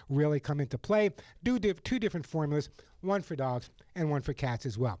treats really come into play. Two different formulas, one for dogs and one for cats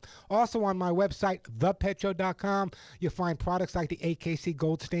as well. Also on my website, thepetshow.com, you'll find products like the AKC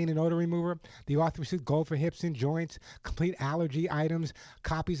Gold Stain and Odor Remover, the Arthrosuit Gold for hips and joints, complete allergy items,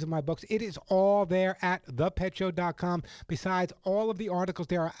 copies of my books. It is all there at thepetshow.com. Besides, all of the articles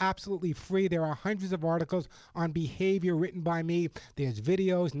there are absolutely free. There are hundreds of articles on behavior written by me. There's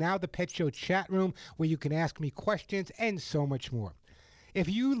videos, now the Pet Show chat room where you can ask me questions, and so much more. If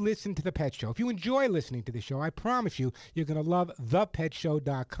you listen to The Pet Show, if you enjoy listening to the show, I promise you, you're going to love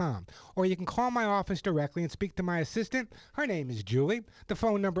thepetshow.com. Or you can call my office directly and speak to my assistant. Her name is Julie. The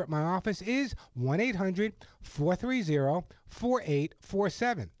phone number at my office is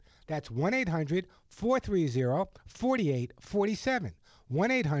 1-800-430-4847. That's 1-800-430-4847.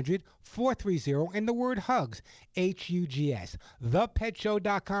 1-800-430 and the word HUGS, H-U-G-S.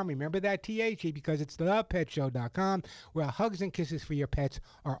 ThePetShow.com. Remember that T-H-E because it's ThePetShow.com where Hugs and Kisses for your pets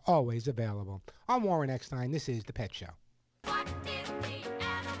are always available. I'm Warren Eckstein. This is The Pet Show. What did the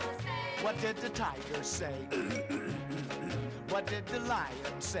animal say? What did the tiger say? What did the lion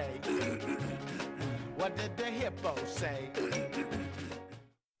say? What did the hippo say?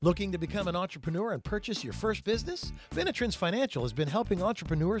 Looking to become an entrepreneur and purchase your first business? Benetrends Financial has been helping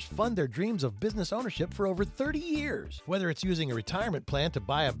entrepreneurs fund their dreams of business ownership for over 30 years. Whether it's using a retirement plan to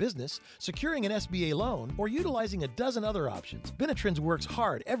buy a business, securing an SBA loan, or utilizing a dozen other options, Benetrends works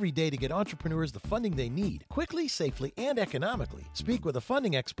hard every day to get entrepreneurs the funding they need, quickly, safely, and economically. Speak with a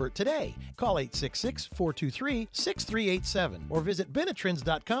funding expert today. Call 866-423-6387 or visit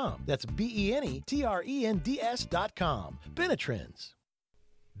Benetrends.com. That's Benetrends.com. Benetrends.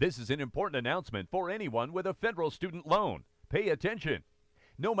 This is an important announcement for anyone with a federal student loan. Pay attention.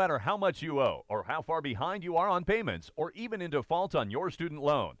 No matter how much you owe or how far behind you are on payments or even in default on your student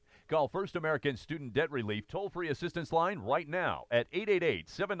loan, call First American Student Debt Relief toll-free assistance line right now at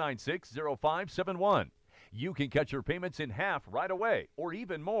 888-796-0571. You can cut your payments in half right away or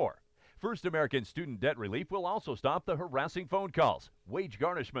even more. First American Student Debt Relief will also stop the harassing phone calls, wage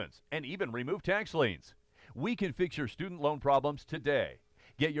garnishments, and even remove tax liens. We can fix your student loan problems today.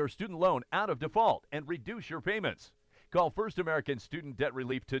 Get your student loan out of default and reduce your payments. Call First American Student Debt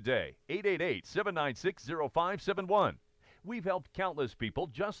Relief today, 888-796-0571. We've helped countless people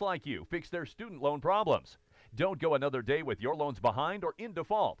just like you fix their student loan problems. Don't go another day with your loans behind or in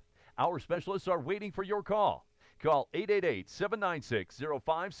default. Our specialists are waiting for your call. Call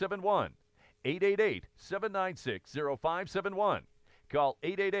 888-796-0571. 888-796-0571. Call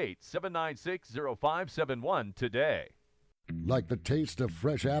 888-796-0571 today. Like the taste of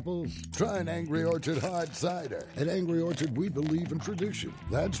fresh apples? Try an Angry Orchard hard cider. At Angry Orchard, we believe in tradition.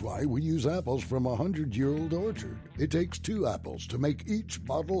 That's why we use apples from a 100-year-old orchard. It takes 2 apples to make each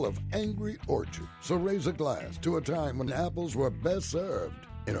bottle of Angry Orchard. So raise a glass to a time when apples were best served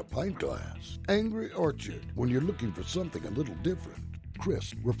in a pint glass. Angry Orchard, when you're looking for something a little different.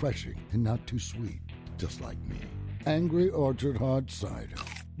 Crisp, refreshing, and not too sweet. Just like me. Angry Orchard hard cider.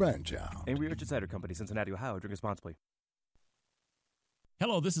 Branch out. Angry Orchard Cider Company, Cincinnati, Ohio. Drink responsibly.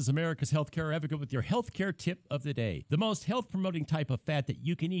 Hello, this is America's Healthcare Advocate with your healthcare tip of the day. The most health-promoting type of fat that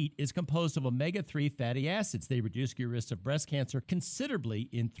you can eat is composed of omega-3 fatty acids. They reduce your risk of breast cancer considerably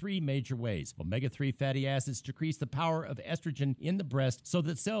in 3 major ways. Omega-3 fatty acids decrease the power of estrogen in the breast so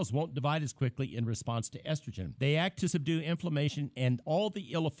that cells won't divide as quickly in response to estrogen. They act to subdue inflammation and all the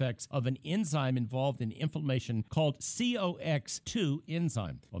ill effects of an enzyme involved in inflammation called COX-2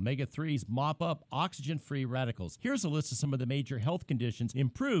 enzyme. Omega-3s mop up oxygen-free radicals. Here's a list of some of the major health conditions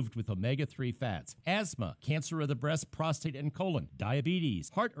improved with omega-3 fats: asthma, cancer of the breast, prostate, and colon,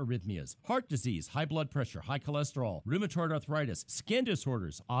 diabetes, heart arrhythmias, heart disease, high blood pressure, high cholesterol, rheumatoid arthritis, skin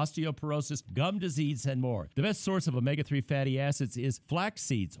disorders, osteoporosis, gum disease, and more. The best source of omega-3 fatty acids is flax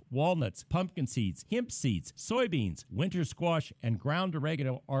seeds, walnuts, pumpkin seeds, hemp seeds, soybeans, winter squash, and ground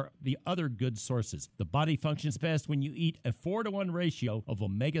oregano are the other good sources. The body functions best when you eat a 4-to-1 ratio of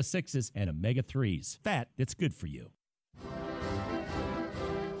omega-6s and omega-3s. Fat that's good for you.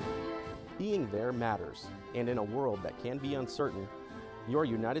 Being there matters, and in a world that can be uncertain, your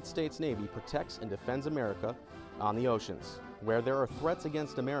United States Navy protects and defends America on the oceans. Where there are threats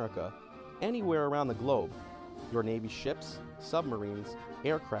against America, anywhere around the globe, your Navy ships, submarines,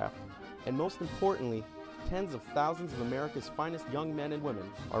 aircraft, and most importantly, tens of thousands of America's finest young men and women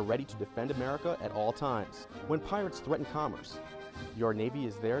are ready to defend America at all times. When pirates threaten commerce, your Navy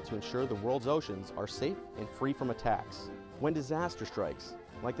is there to ensure the world's oceans are safe and free from attacks. When disaster strikes,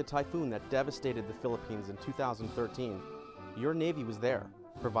 like the typhoon that devastated the Philippines in 2013, your Navy was there,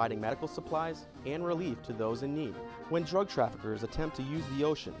 providing medical supplies and relief to those in need. When drug traffickers attempt to use the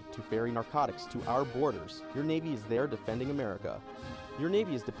ocean to ferry narcotics to our borders, your Navy is there defending America. Your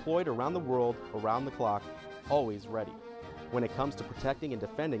Navy is deployed around the world, around the clock, always ready. When it comes to protecting and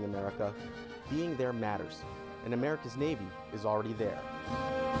defending America, being there matters, and America's Navy is already there.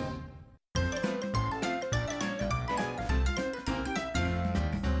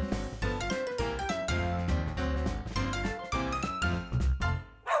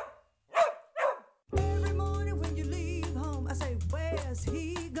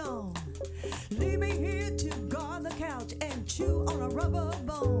 Chew on a rubber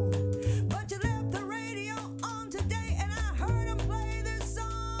bone. But you left the radio on today and I heard him play this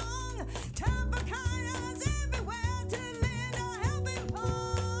song. Time for kindness everywhere to lend a helping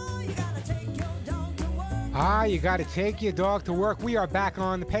paw. You gotta take your dog to work. You gotta take your dog to work. We are back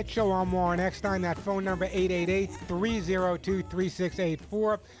on The Pet Show. I'm Warren Eckstein. That phone number,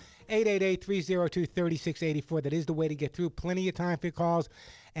 888-302-3684. 888-302-3684. That is the way to get through. Plenty of time for your calls.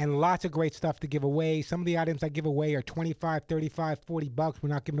 And lots of great stuff to give away. Some of the items I give away are $25, $35, $40. We're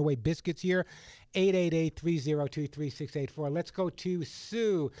not giving away biscuits here. 888-302-3684. Let's go to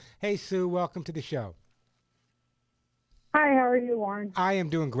Sue. Hey, Sue, welcome to the show. Hi, how are you, Warren? I am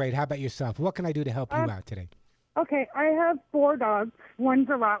doing great. How about yourself? What can I do to help you out today? Okay, I have 4 dogs. One's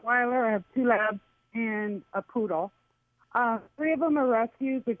a Rottweiler. I have 2 labs and a poodle. 3 of them are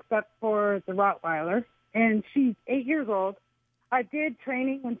rescues except for the Rottweiler. And she's 8 years old. I did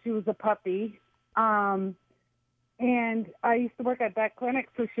training when she was a puppy, and I used to work at that clinic,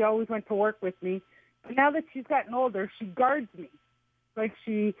 so she always went to work with me. But now that she's gotten older, she guards me. Like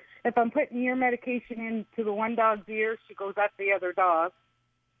if I'm putting ear medication into the one dog's ear, she goes at the other dog,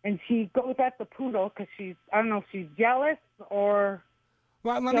 and she goes at the poodle because I don't know if she's jealous or.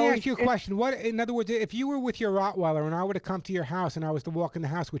 Well, let me ask you a question. In other words, if you were with your Rottweiler and I were to come to your house and I was to walk in the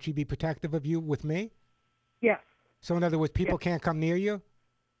house, would she be protective of you with me? Yes. So in other words, people can't come near you?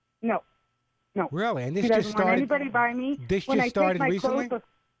 No. Really? And this she just doesn't started. Want anybody by me? This when just started recently?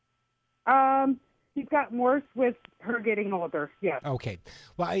 She's gotten worse with her getting older. Yes. Okay.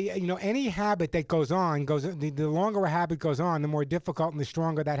 Well, any habit that goes on the longer a habit goes on, the more difficult and the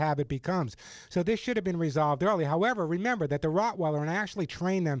stronger that habit becomes. So this should have been resolved early. However, remember that the Rottweiler, and I actually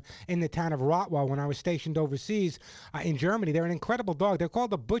trained them in the town of Rottweil when I was stationed overseas in Germany. They're an incredible dog. They're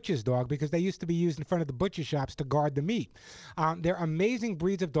called the butcher's dog because they used to be used in front of the butcher shops to guard the meat. They're amazing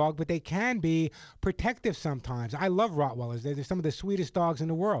breeds of dog, but they can be protective sometimes. I love Rottweilers. They're some of the sweetest dogs in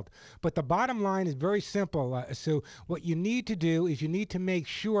the world. But the bottom line is very simple, Sue. What you need to do is you need to make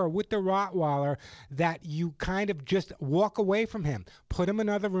sure with the Rottweiler that you kind of just walk away from him. Put him in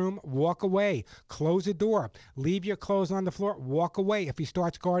another room, walk away. Close the door. Leave your clothes on the floor, walk away. If he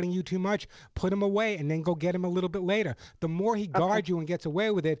starts guarding you too much, put him away and then go get him a little bit later. The more he guards you and gets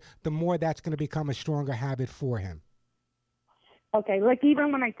away with it, the more that's going to become a stronger habit for him. Okay, like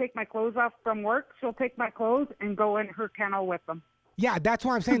even when I take my clothes off from work, she'll take my clothes and go in her kennel with them. Yeah, that's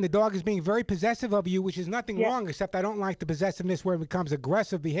why I'm saying the dog is being very possessive of you, which is nothing wrong, except I don't like the possessiveness where it becomes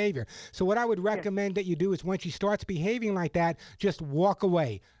aggressive behavior. So what I would recommend that you do is when she starts behaving like that, just walk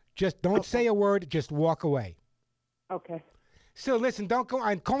away. Just don't say a word, just walk away. Okay. So listen, don't go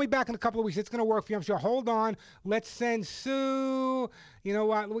and call me back in a couple of weeks. It's going to work for you, I'm sure. Hold on. Let's send Sue. You know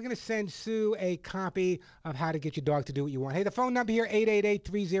what? We're going to send Sue a copy of how to get your dog to do what you want. Hey, the phone number here,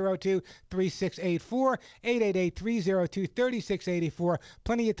 888-302-3684, 888-302-3684.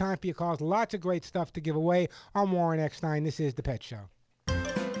 Plenty of time for your calls. Lots of great stuff to give away. I'm Warren Eckstein. This is The Pet Show.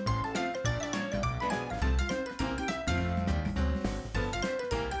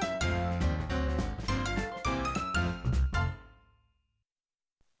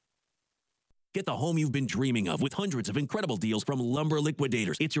 Get the home you've been dreaming of with hundreds of incredible deals from Lumber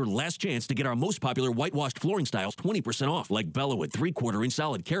Liquidators. It's your last chance to get our most popular whitewashed flooring styles 20% off, like Bellawood 3/4-inch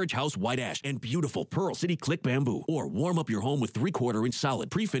solid Carriage House White Ash and beautiful Pearl City Click Bamboo. Or warm up your home with 3/4-inch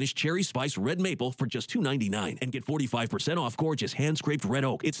solid pre-finished Cherry Spice Red Maple for just $2.99 and get 45% off gorgeous hand-scraped Red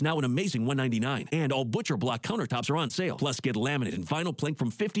Oak. It's now an amazing $1.99. And all Butcher Block countertops are on sale. Plus, get laminate and vinyl plank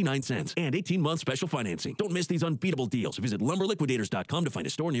from 59 cents and 18-month special financing. Don't miss these unbeatable deals. Visit lumberliquidators.com to find a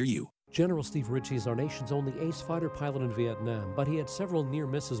store near you. General Steve Ritchie is our nation's only ace fighter pilot in Vietnam, but he had several near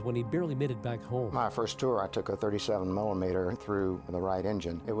misses when he barely made it back home. My first tour, I took a 37 millimeter through the right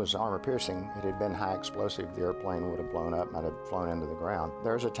engine. It was armor piercing. It had been high explosive. The airplane would have blown up and I'd have flown into the ground.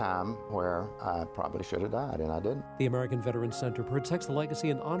 There's a time where I probably should have died, and I didn't. The American Veterans Center protects the legacy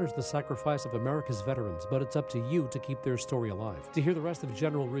and honors the sacrifice of America's veterans, but it's up to you to keep their story alive. To hear the rest of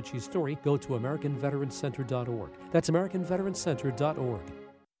General Ritchie's story, go to AmericanVeteransCenter.org. That's AmericanVeteransCenter.org.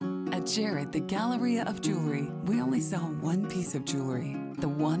 At Jared, the Galleria of Jewelry, we only sell one piece of jewelry. The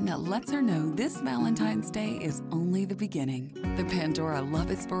one that lets her know this Valentine's Day is only the beginning. The Pandora Love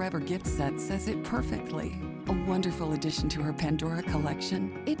is Forever gift set says it perfectly. A wonderful addition to her Pandora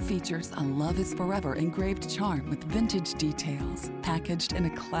collection, it features a Love is Forever engraved charm with vintage details, packaged in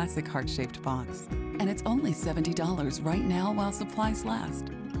a classic heart-shaped box. And it's only $70 right now while supplies last.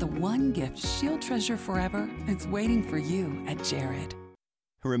 The one gift she'll treasure forever is waiting for you at Jared.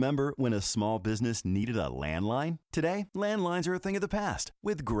 Remember when a small business needed a landline? Today, landlines are a thing of the past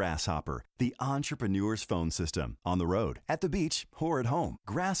with Grasshopper, the entrepreneur's phone system. On the road, at the beach, or at home,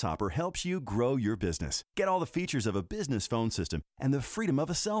 Grasshopper helps you grow your business. Get all the features of a business phone system and the freedom of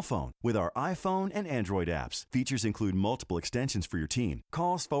a cell phone with our iPhone and Android apps. Features include multiple extensions for your team,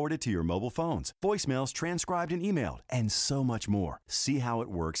 calls forwarded to your mobile phones, voicemails transcribed and emailed, and so much more. See how it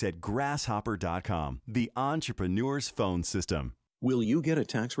works at grasshopper.com, the entrepreneur's phone system. Will you get a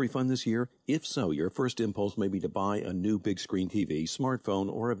tax refund this year? If so, your first impulse may be to buy a new big screen TV,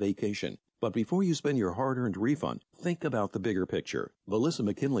 smartphone, or a vacation. But before you spend your hard-earned refund, think about the bigger picture. Melissa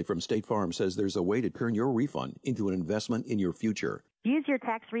McKinley from State Farm says there's a way to turn your refund into an investment in your future. Use your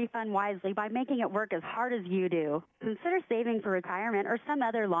tax refund wisely by making it work as hard as you do. Consider saving for retirement or some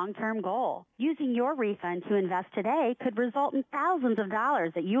other long-term goal. Using your refund to invest today could result in thousands of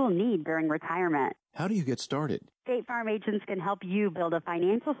dollars that you will need during retirement. How do you get started? State Farm agents can help you build a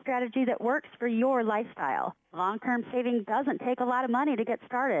financial strategy that works for your lifestyle. Long-term saving doesn't take a lot of money to get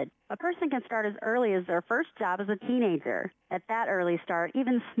started. A person can start as early as their first job as a teenager. At that early start,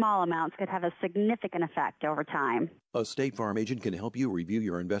 even small amounts could have a significant effect over time. A State Farm agent can help you review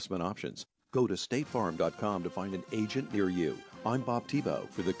your investment options. Go to statefarm.com to find an agent near you. I'm Bob Tebow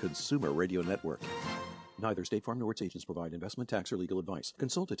for the Consumer Radio Network. Neither State Farm nor its agents provide investment, tax, or legal advice.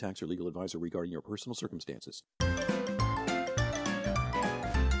 Consult a tax or legal advisor regarding your personal circumstances.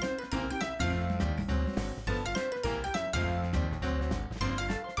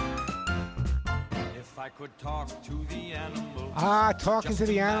 If I could talk to the animals. Talking to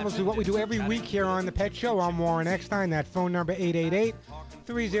the animals is what we do every week here on The Pet Show. I'm Warren Eckstein. That phone number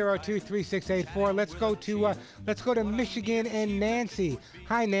 888-302-3684. Let's go to Michigan and Nancy.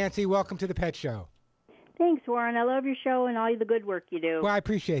 Hi, Nancy. Welcome to The Pet Show. Thanks, Warren. I love your show and all the good work you do. Well, I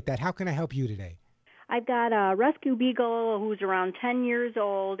appreciate that. How can I help you today? I've got a rescue beagle who's around 10 years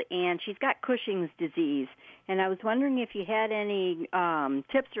old, and she's got Cushing's disease. And I was wondering if you had any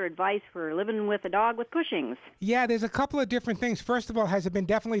tips or advice for living with a dog with Cushing's. Yeah, there's a couple of different things. First of all, has it been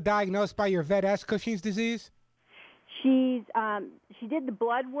definitely diagnosed by your vet as Cushing's disease? She did the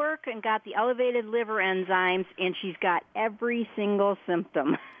blood work and got the elevated liver enzymes, and she's got every single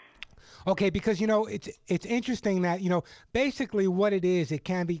symptom. Okay, because it's interesting that basically what it is, it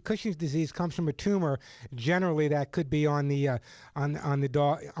can be Cushing's disease comes from a tumor generally that could be on the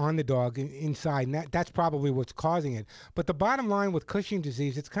dog inside, and that's probably what's causing it. But the bottom line with Cushing's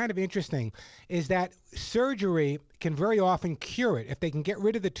disease, it's kind of interesting, is that surgery can very often cure it. If they can get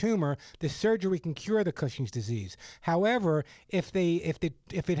rid of the tumor, the surgery can cure the Cushing's disease. However, if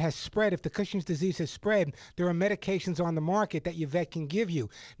it has spread, if the Cushing's disease has spread, there are medications on the market that your vet can give you.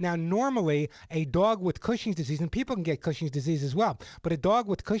 Now, normally, a dog with Cushing's disease, and people can get Cushing's disease as well, but a dog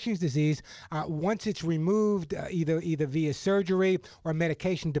with Cushing's disease, once it's removed, either via surgery or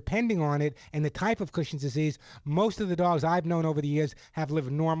medication, depending on it and the type of Cushing's disease, most of the dogs I've known over the years have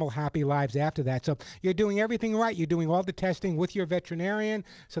lived normal, happy lives after that. So you're doing everything right. You're doing all the testing with your veterinarian,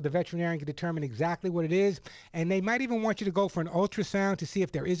 so the veterinarian can determine exactly what it is. And they might even want you to go for an ultrasound to see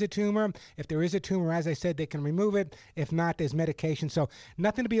if there is a tumor. If there is a tumor, as I said, they can remove it. If not, there's medication. So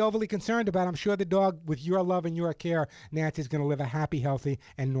nothing to be overly concerned about. I'm sure the dog, with your love and your care, Nancy, is going to live a happy, healthy,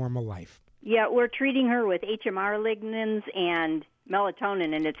 and normal life. Yeah, we're treating her with HMR lignans and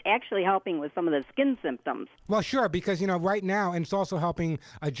melatonin, and it's actually helping with some of the skin symptoms. Well, sure, because, right now, and it's also helping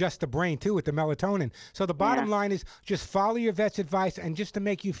adjust the brain, too, with the melatonin. So the bottom line is just follow your vet's advice, and just to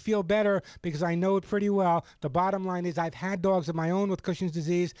make you feel better, because I know it pretty well, the bottom line is I've had dogs of my own with Cushing's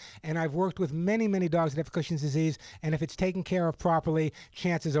disease, and I've worked with many, many dogs that have Cushing's disease, and if it's taken care of properly,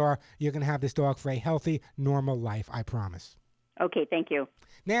 chances are you're going to have this dog for a healthy, normal life, I promise. Okay, thank you.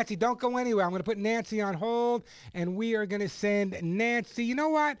 Nancy, don't go anywhere. I'm going to put Nancy on hold, and we are going to send Nancy, you know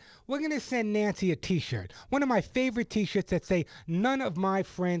what? We're going to send Nancy a T-shirt. One of my favorite T-shirts that say, "None of my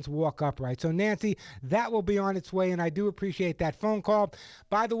friends walk upright." So, Nancy, that will be on its way, and I do appreciate that phone call.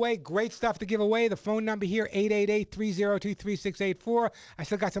 By the way, great stuff to give away. The phone number here, 888-302-3684. I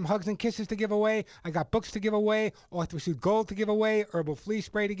still got some hugs and kisses to give away. I got books to give away, Orthopedic Gold to give away, Herbal Flea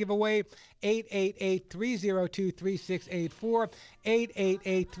Spray to give away. 888-302-3684.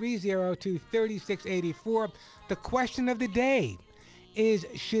 888-302-3684. The question of the day is,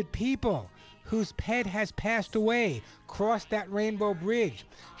 should people whose pet has passed away cross that rainbow bridge?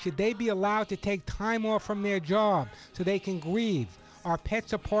 Should they be allowed to take time off from their job so they can grieve? Our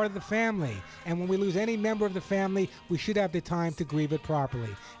pets are part of the family, and when we lose any member of the family, we should have the time to grieve it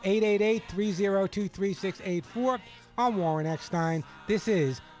properly. 888-302-3684. I'm Warren Eckstein. This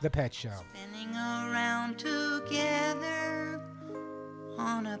is The Pet Show. Spinning around together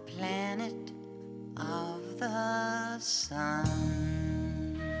on a planet of the sun.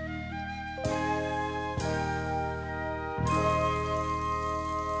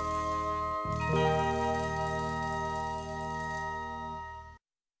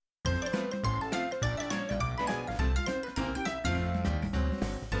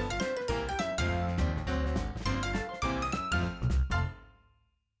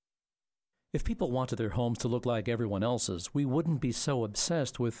 If people wanted their homes to look like everyone else's, we wouldn't be so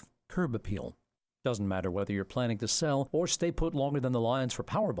obsessed with curb appeal. Doesn't matter whether you're planning to sell or stay put longer than the lines for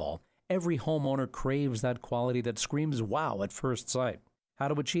Powerball, every homeowner craves that quality that screams wow at first sight. How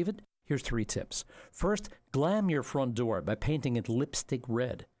to achieve it? Here's 3 tips. First, glam your front door by painting it lipstick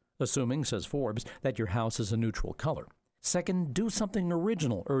red, assuming, says Forbes, that your house is a neutral color. Second, do something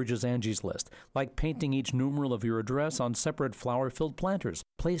original, urges Angie's List, like painting each numeral of your address on separate flower-filled planters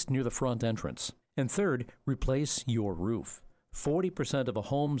placed near the front entrance. And third, replace your roof. 40% of a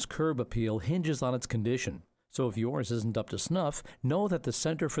home's curb appeal hinges on its condition. So if yours isn't up to snuff, know that the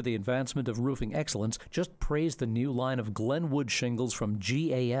Center for the Advancement of Roofing Excellence just praised the new line of Glenwood shingles from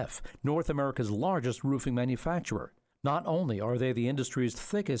GAF, North America's largest roofing manufacturer. Not only are they the industry's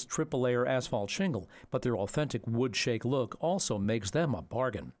thickest triple-layer asphalt shingle, but their authentic wood shake look also makes them a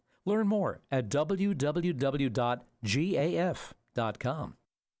bargain. Learn more at www.gaf.com.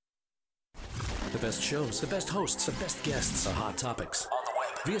 The best shows, the best hosts, the best guests, the hot topics. On the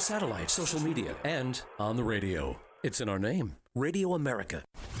web, via satellite, social media, and on the radio. It's in our name, Radio America.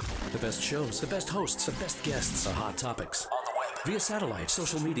 The best shows, the best hosts, the best guests, the hot topics. On the web, via satellite,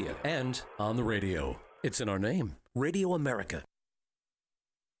 social media, and on the radio. It's in our name, Radio America.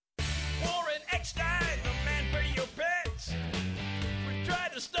 Warren Eckstein, the man for your pets. We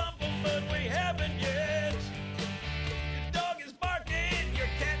tried to stumble, but we haven't yet. Your dog is barking, your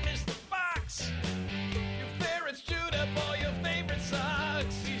cat missed the box. Your ferret's chewed up all your favorite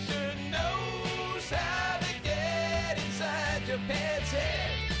socks. He sure knows how to get inside your pet's head.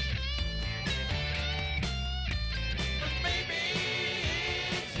 But maybe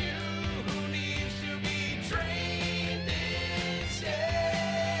it's you who needs to be trained instead.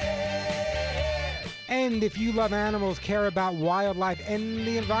 And if you love animals, care about wildlife and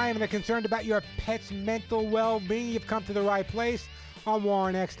the environment, are concerned about your pet's mental well-being, you've come to the right place. I'm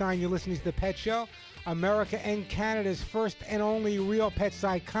Warren Eckstein. You're listening to The Pet Show, America and Canada's first and only real pet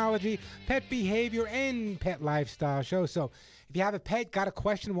psychology, pet behavior, and pet lifestyle show. So if you have a pet, got a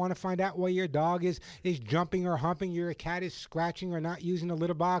question, want to find out why your dog is jumping or humping, your cat is scratching or not using the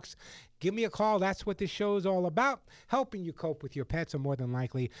litter box, give me a call. That's what this show is all about, helping you cope with your pets, or more than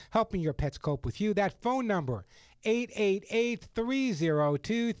likely, helping your pets cope with you. That phone number,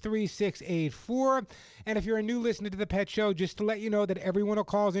 888-302-3684. And if you're a new listener to The Pet Show, just to let you know that everyone who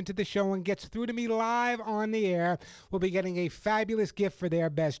calls into the show and gets through to me live on the air will be getting a fabulous gift for their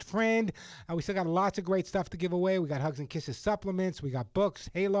best friend. We still got lots of great stuff to give away. We got Hugs and Kisses supplements. We got books,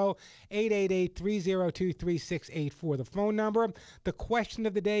 Halo, 888-302-3684, the phone number. The question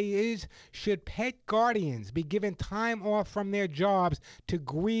of the day is, should pet guardians be given time off from their jobs to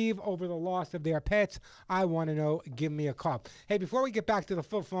grieve over the loss of their pets? I want to know. Give me a call. Hey, before we get back to the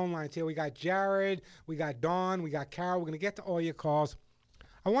full phone lines here, we got Jared, we got Dawn, we got Carol. We're going to get to all your calls.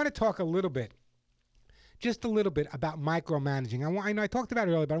 I want to talk a little bit, just a little bit, about micromanaging. I know I talked about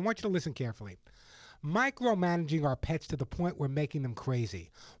it earlier, but I want you to listen carefully. Micromanaging our pets to the point we're making them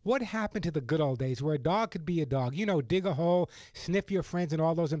crazy. What happened to the good old days where a dog could be a dog? You know, dig a hole, sniff your friends in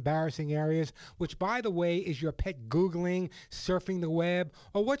all those embarrassing areas, which, by the way, is your pet Googling, surfing the web,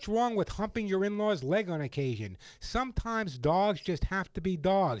 or what's wrong with humping your in-law's leg on occasion? Sometimes dogs just have to be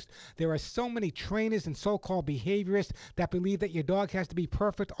dogs. There are so many trainers and so-called behaviorists that believe that your dog has to be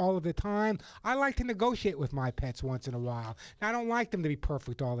perfect all of the time. I like to negotiate with my pets once in a while. Now, I don't like them to be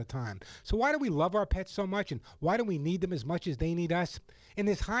perfect all the time. So why do we love our pets so much, and why do we need them as much as they need us? In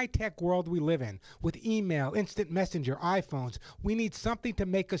this high-tech world we live in, with email, instant messenger, iPhones, we need something to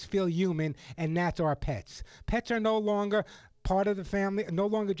make us feel human, and that's our pets. Pets are no longer part of the family, no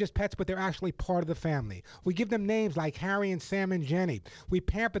longer just pets, but they're actually part of the family. We give them names like Harry and Sam and Jenny. We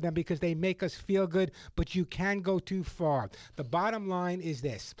pamper them because they make us feel good, but you can go too far. The bottom line is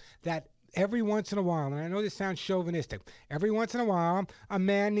this, that every once in a while, and I know this sounds chauvinistic, every once in a while, a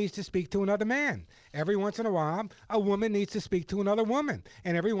man needs to speak to another man. Every once in a while, a woman needs to speak to another woman.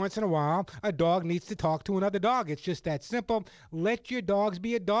 And every once in a while, a dog needs to talk to another dog. It's just that simple. Let your dogs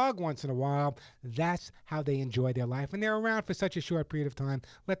be a dog once in a while. That's how they enjoy their life. And they're around for such a short period of time.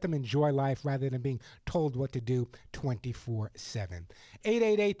 Let them enjoy life rather than being told what to do 24/7.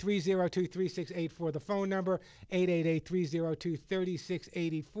 888-302-3684, the phone number,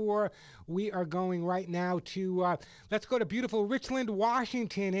 888-302-3684. We are going right now to, let's go to beautiful Richland,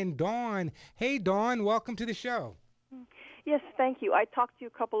 Washington, and Dawn. Hey, Dawn, welcome to the show. Yes, thank you. I talked to you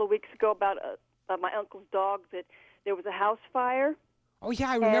a couple of weeks ago about my uncle's dog, that there was a house fire. Oh,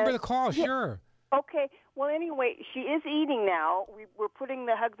 yeah, I remember the call, yeah. Sure. Okay, well, anyway, she is eating now. We're putting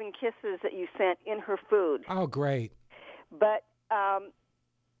the Hugs and Kisses that you sent in her food. Oh, great. But,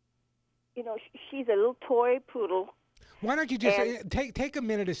 you know, she's a little toy poodle. Why don't you just take a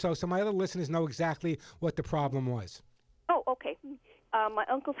minute or so my other listeners know exactly what the problem was. Oh, okay. My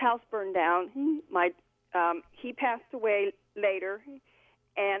uncle's house burned down. He passed away later,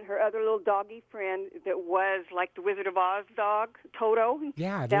 and her other little doggy friend that was like the Wizard of Oz dog, Toto.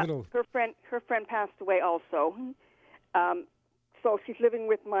 Yeah, her friend passed away also. So she's living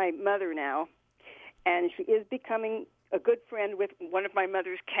with my mother now, and she is becoming a good friend with one of my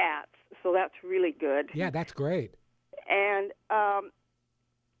mother's cats. So that's really good. Yeah, that's great. And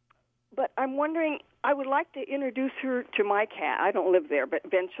but I'm wondering, I would like to introduce her to my cat. I don't live there, but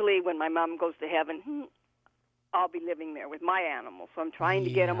eventually when my mom goes to heaven, I'll be living there with my animals. So I'm trying to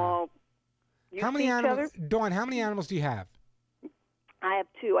get them all used How many to each animals, other. Dawn, how many animals do you have? I have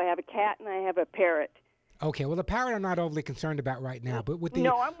two. I have a cat and I have a parrot. Okay, well, the parrot I'm not overly concerned about right now, but with the...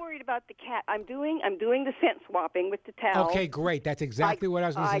 No, I'm worried about the cat. I'm doing the scent swapping with the towel. Okay, great. That's exactly what I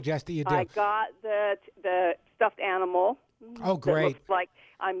was going to suggest that you do. I got the stuffed animal. Oh, great. That looks like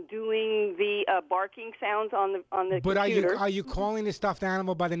I'm doing the barking sounds on the But computer. are you calling the stuffed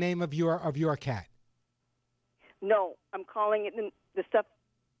animal by the name of your cat? No, I'm calling it the stuffed.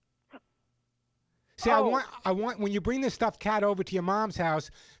 See, I want when you bring the stuffed cat over to your mom's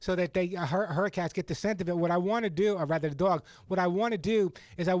house so that her cats get the scent of it. What I want to do, or rather the dog, what I want to do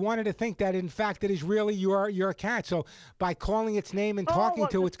is I wanted to think that in fact it is really your cat. So by calling its name and talking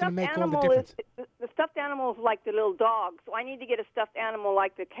to it, it's going to make all the difference. The stuffed animal is like the little dog, so I need to get a stuffed animal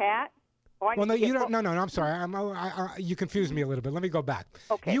like the cat. Well, no, you don't. No, I'm sorry. You confused me a little bit. Let me go back.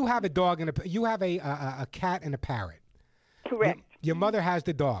 Okay. You have a dog and you have a cat and a parrot. Correct. Your mother has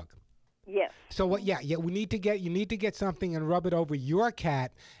the dog. Yes. So what? Yeah. You need to get something and rub it over your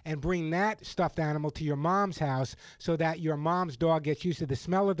cat and bring that stuffed animal to your mom's house so that your mom's dog gets used to the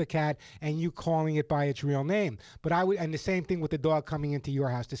smell of the cat and you calling it by its real name. But and the same thing with the dog coming into your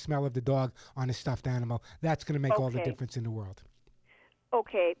house, the smell of the dog on a stuffed animal. That's going to make all the difference in the world.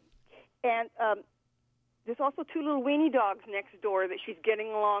 Okay. And there's also 2 little weenie dogs next door that she's getting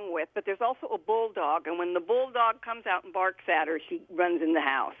along with, but there's also a bulldog, and when the bulldog comes out and barks at her, she runs in the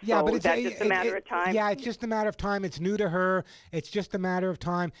house. Yeah, so but it's just a matter of time. Yeah, it's just a matter of time. It's new to her. It's just a matter of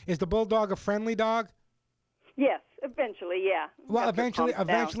time. Is the bulldog a friendly dog? Yes, eventually, yeah. Well, After it calms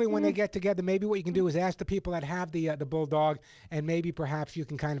eventually, down. when they get together, maybe what you can do is ask the people that have the bulldog, and maybe perhaps you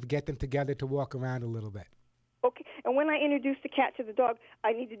can kind of get them together to walk around a little bit. Okay, and when I introduce the cat to the dog,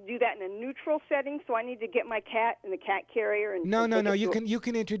 I need to do that in a neutral setting. So I need to get my cat in the cat carrier and No. You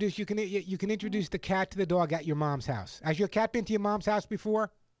can introduce the cat to the dog at your mom's house. Has your cat been to your mom's house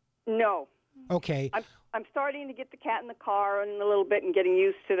before? No. Okay. I'm starting to get the cat in the car in a little bit and getting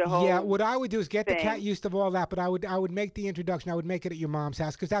used to the whole. Yeah, what I would do is get thing. the cat used to all that, but I would make the introduction. I would make it at your mom's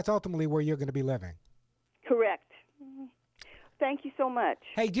house because that's ultimately where you're going to be living. Correct. Thank you so much.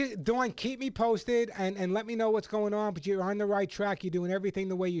 Hey, Dawn, keep me posted and let me know what's going on. But you're on the right track. You're doing everything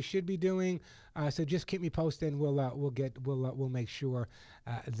the way you should be doing. So just keep me posted, and we'll make sure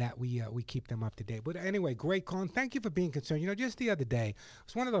that we keep them up to date. But anyway, great call, and thank you for being concerned. You know, just the other day, it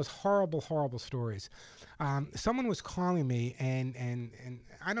was one of those horrible stories. Someone was calling me, and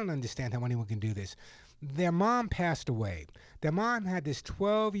I don't understand how anyone can do this. Their mom passed away. Their mom had this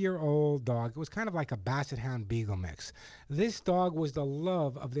 12-year-old dog. It was kind of like a Basset Hound Beagle mix. This dog was the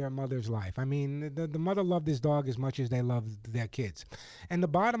love of their mother's life. I mean, the mother loved this dog as much as they loved their kids. And the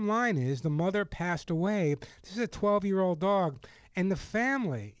bottom line is the mother passed away. This is a 12-year-old dog. And the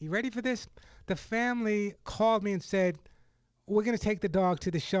family, you ready for this? The family called me and said, we're going to take the dog to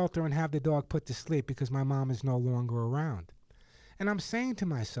the shelter and have the dog put to sleep because my mom is no longer around. And I'm saying to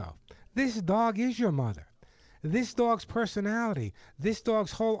myself, this dog is your mother. This dog's personality, this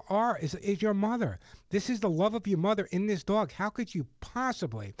dog's whole art is your mother. This is the love of your mother in this dog. How could you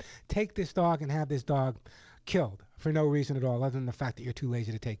possibly take this dog and have this dog killed for no reason at all other than the fact that you're too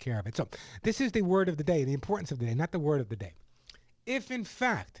lazy to take care of it? So this is the word of the day, the importance of the day, not the word of the day. If, in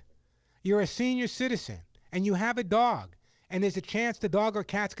fact, you're a senior citizen and you have a dog and there's a chance the dog or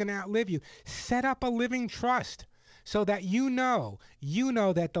cat's going to outlive you, set up a living trust. So that you know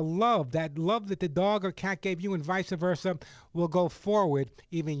that the love that the dog or cat gave you and vice versa will go forward,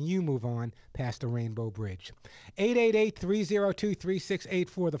 even you move on past the Rainbow Bridge.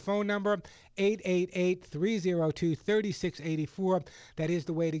 888-302-3684, the phone number, 888-302-3684. That is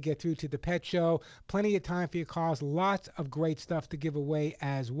the way to get through to the Pet Show. Plenty of time for your calls. Lots of great stuff to give away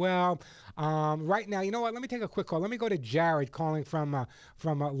as well. Right now, you know what? Let me take a quick call. Let me go to Jared calling from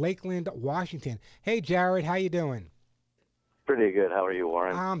Lakeland, Washington. Hey, Jared, how you doing? Pretty good. How are you,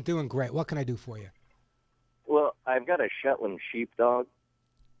 Warren? I'm doing great. What can I do for you? Well, I've got a Shetland sheepdog,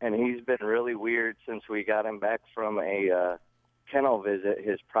 and he's been really weird since we got him back from a kennel visit.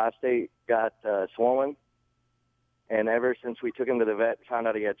 His prostate got swollen, and ever since we took him to the vet, found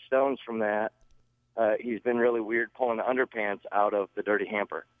out he had stones from that, he's been really weird pulling the underpants out of the dirty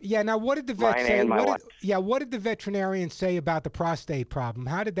hamper. Yeah, now what did the vet Mine say? and my wife's. What did the veterinarian say about the prostate problem?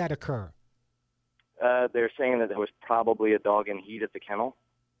 How did that occur? They're saying that there was probably a dog in heat at the kennel.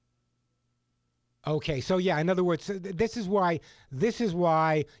 Okay, so yeah, in other words, this is why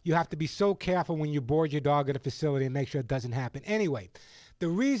you have to be so careful when you board your dog at a facility and make sure it doesn't happen. Anyway, the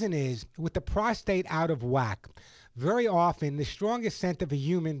reason is with the prostate out of whack, very often the strongest scent of a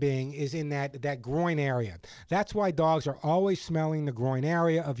human being is in that groin area. That's why dogs are always smelling the groin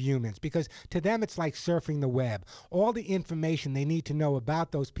area of humans, because to them it's like surfing the web. All the information they need to know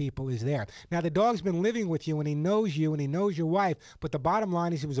about those people is there. Now, the dog's been living with you and he knows you and he knows your wife, but the bottom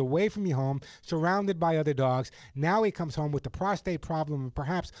line is he was away from your home, surrounded by other dogs. Now he comes home with the prostate problem and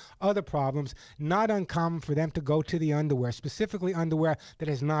perhaps other problems. Not uncommon for them to go to the underwear, specifically underwear that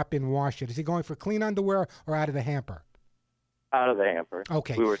has not been washed yet. Is he going for clean underwear or out of the hamper? Out of the hamper.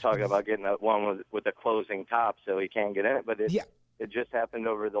 Okay. We were talking about getting that one with the closing top so he can't get in it, but it just happened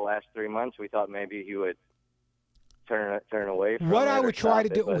over the last 3 months. We thought maybe he would turn away from what it. I would try to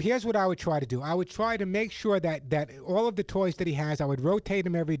do, but here's what I would try to do. I would try to make sure that all of the toys that he has, I would rotate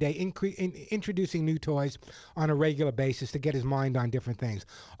him every day, introducing new toys on a regular basis to get his mind on different things.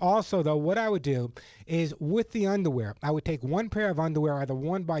 Also, though, what I would do is with the underwear, I would take one pair of underwear, either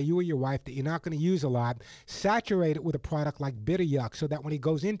worn by you or your wife that you're not going to use a lot, saturate it with a product like Bitter Yuck so that when he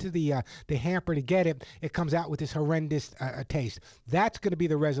goes into the hamper to get it, it comes out with this horrendous taste. That's going to be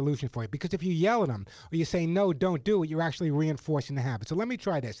the resolution for you, because if you yell at him or you say, no, don't do do it, you're actually reinforcing the habit. So let me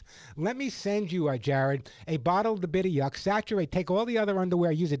try this. Let me send you, Jared, a bottle of the Bitter Yuck. Saturate, take all the other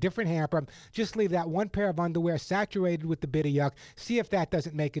underwear, use a different hamper. Just leave that one pair of underwear saturated with the Bitter Yuck. See if that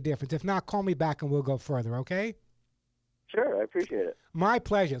doesn't make a difference. If not, call me back and we'll go further, okay? Sure, I appreciate it. My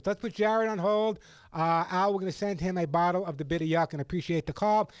pleasure. Let's put Jared on hold. Al, we're going to send him a bottle of the Bitter Yuck and appreciate the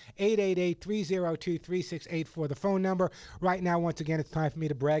call. 888-302-3684, the phone number. Right now, once again, it's time for me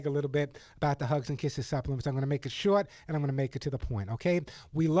to brag a little bit about the Hugs and Kisses supplements. I'm going to make it short and I'm going to make it to the point, okay?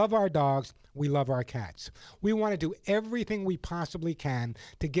 We love our dogs. We love our cats. We want to do everything we possibly can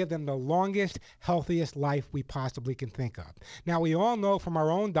to give them the longest, healthiest life we possibly can think of. Now, we all know from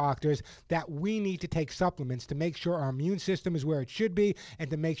our own doctors that we need to take supplements to make sure our immune system is where it should be and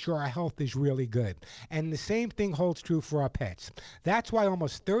to make sure our health is really good. And the same thing holds true for our pets. That's why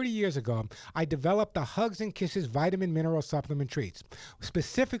almost 30 years ago, I developed the Hugs and Kisses Vitamin Mineral Supplement Treats.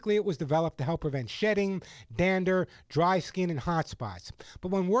 Specifically, it was developed to help prevent shedding, dander, dry skin, and hot spots. But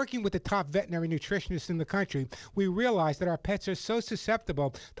when working with the top veterinary nutritionists in the country, we realized that our pets are so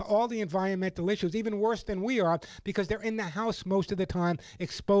susceptible to all the environmental issues, even worse than we are, because they're in the house most of the time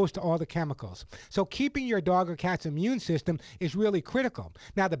exposed to all the chemicals. So keeping your dog or cat's immune system is really critical.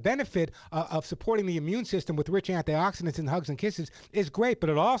 Now, the benefit of supporting the immune system with rich antioxidants and Hugs and Kisses is great, but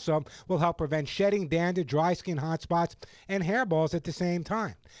it also will help prevent shedding, dander, dry skin, hot spots, and hairballs at the same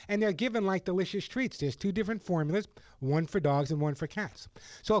time. And they're given like delicious treats. There's 2 different formulas, one for dogs and one for cats.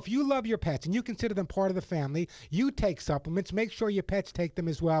 So if you love your pets and you consider them part of the family, you take supplements, make sure your pets take them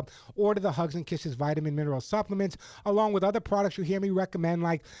as well. Order the Hugs and Kisses Vitamin Mineral Supplements, along with other products you hear me recommend,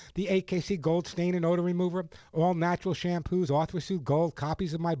 like the AKC Gold Stain and Odor Remover, all natural shampoos, Arthrosuit Gold,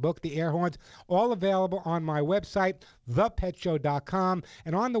 copies of my book, The Air Horns, all available on my website, thepetshow.com.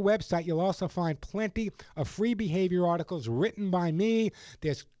 And on the website, you'll also find plenty of free behavior articles written by me.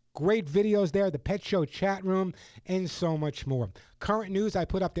 There's great videos there, the Pet Show chat room, and so much more. Current news I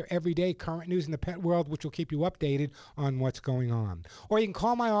put up there every day, current news in the pet world, which will keep you updated on what's going on. Or you can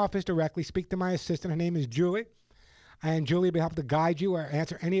call my office directly, speak to my assistant. Her name is Julie. And Julie will be able to guide you or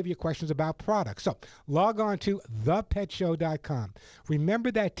answer any of your questions about products. So log on to thepetshow.com.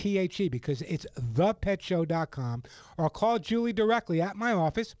 Remember that THE because it's thepetshow.com. Or call Julie directly at my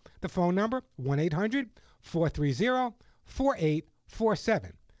office. The phone number,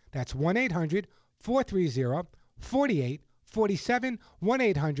 1-800-430-4847. That's 1-800-430-4847,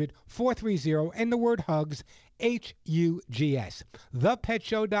 1-800-430, and the word HUGS, HUGS.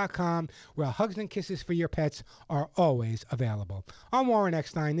 ThePetShow.com, where Hugs and Kisses for your pets are always available. I'm Warren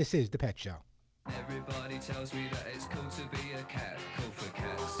Eckstein. This is The Pet Show. Everybody tells me that it's cool to be a cat, cool for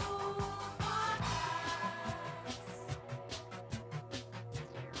cats.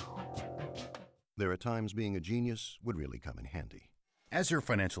 There are times being a genius would really come in handy. As your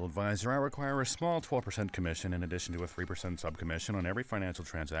financial advisor, I require a small 12% commission in addition to a 3% subcommission on every financial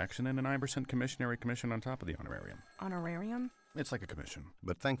transaction and a 9% commissionary commission on top of the honorarium. Honorarium? It's like a commission.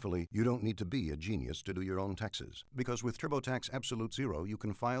 But thankfully, you don't need to be a genius to do your own taxes. Because with TurboTax Absolute Zero, you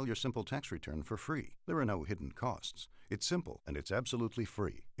can file your simple tax return for free. There are no hidden costs. It's simple, and it's absolutely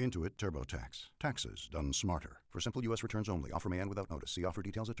free. Intuit TurboTax. Taxes done smarter. For simple U.S. returns only. Offer may end without notice. See offer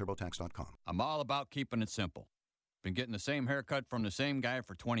details at TurboTax.com. I'm all about keeping it simple. Been getting the same haircut from the same guy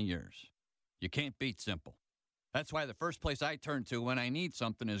for 20 years. You can't beat simple. That's why the first place I turn to when I need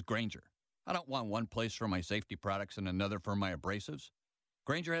something is Grainger. I don't want one place for my safety products and another for my abrasives.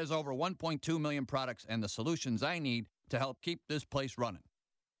 Grainger has over 1.2 million products and the solutions I need to help keep this place running.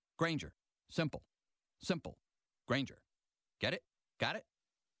 Grainger. Simple. Simple. Grainger. Get it? Got it?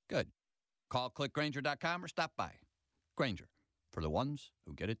 Good. Call clickgrainger.com or stop by. Grainger. For the ones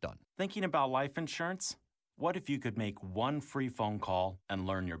who get it done. Thinking about life insurance? What if you could make one free phone call and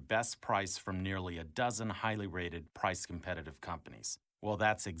learn your best price from nearly a dozen highly rated, price-competitive companies? Well,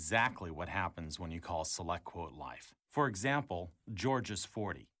 that's exactly what happens when you call SelectQuote Life. For example, George is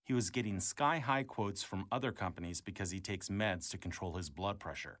 40. He was getting sky-high quotes from other companies because he takes meds to control his blood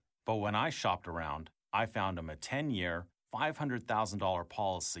pressure. But when I shopped around, I found him a 10-year, $500,000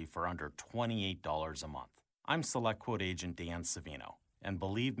 policy for under $28 a month. I'm SelectQuote agent Dan Savino, and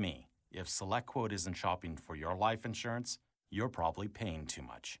believe me, if SelectQuote isn't shopping for your life insurance, you're probably paying too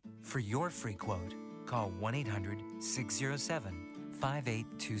much. For your free quote, call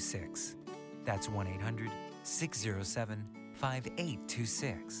 1-800-607-5826. That's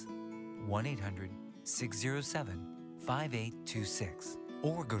 1-800-607-5826. 1-800-607-5826.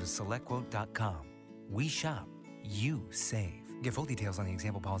 Or go to SelectQuote.com. We shop, you save. Get full details on the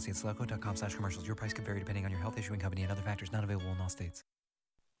example policy at SelectQuote.com/commercials. Your price could vary depending on your health, issuing company, and other factors not available in all states.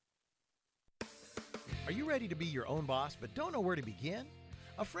 Are you ready to be your own boss but don't know where to begin?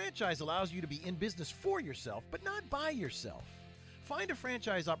 A franchise allows you to be in business for yourself, but not by yourself. Find a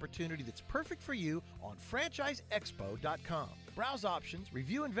franchise opportunity that's perfect for you on franchiseexpo.com. Browse options,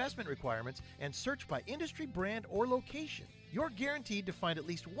 review investment requirements, and search by industry, brand, or location. You're guaranteed to find at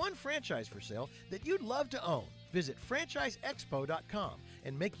least one franchise for sale that you'd love to own. Visit franchiseexpo.com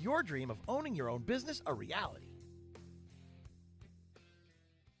and make your dream of owning your own business a reality.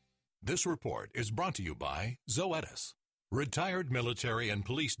 This report is brought to you by Zoetis. Retired military and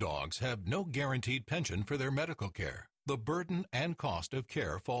police dogs have no guaranteed pension for their medical care. The burden and cost of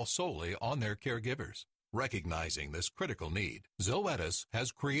care fall solely on their caregivers. Recognizing this critical need, Zoetis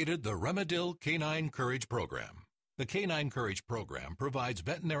has created the Remedill Canine Courage Program. The Canine Courage Program provides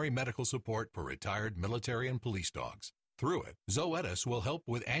veterinary medical support for retired military and police dogs. Through it, Zoetis will help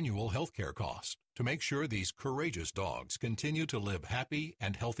with annual health care costs to make sure these courageous dogs continue to live happy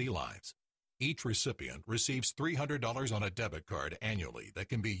and healthy lives. Each recipient receives $300 on a debit card annually that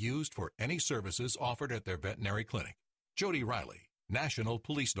can be used for any services offered at their veterinary clinic. Jody Riley, National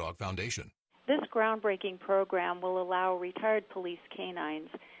Police Dog Foundation. This groundbreaking program will allow retired police canines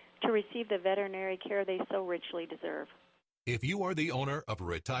to receive the veterinary care they so richly deserve. If you are the owner of a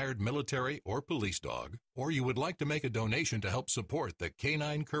retired military or police dog, or you would like to make a donation to help support the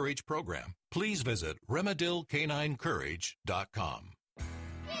Canine Courage Program, please visit RemedillCanineCourage.com.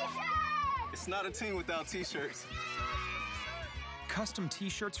 It's not a team without T-shirts. Custom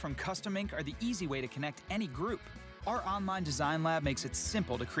T-shirts from Custom Ink are the easy way to connect any group. Our online design lab makes it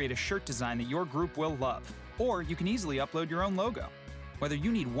simple to create a shirt design that your group will love. Or you can easily upload your own logo. Whether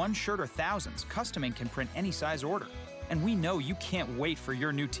you need one shirt or thousands, Custom Ink can print any size order. And we know you can't wait for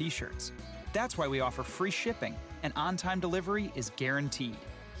your new T-shirts. That's why we offer free shipping, and on-time delivery is guaranteed.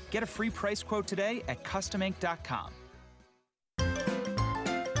 Get a free price quote today at CustomInk.com.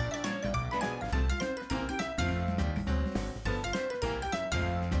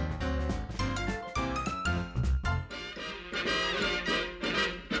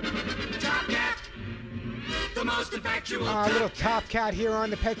 Little Top Cat here on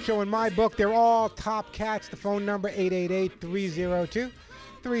the Pet Show. In my book, they're all Top Cats. The phone number,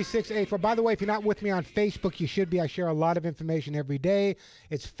 888-302-3684. By the way, if you're not with me on Facebook, you should be. I share a lot of information every day.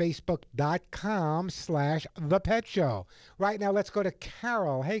 It's facebook.com/The Pet Show. Right now, let's go to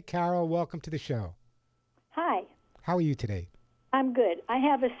Carol. Hey, Carol, welcome to the show. Hi. How are you today? I'm good. I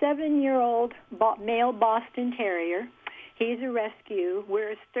have a 7-year-old male Boston Terrier. He's a rescue. We're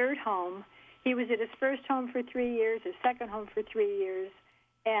his third home. He was at his first home for 3 years, his second home for 3 years,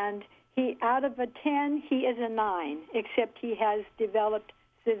 and he, out of a 10, he is a 9, except he has developed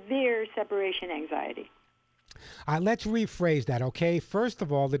severe separation anxiety. Let's rephrase that, okay? First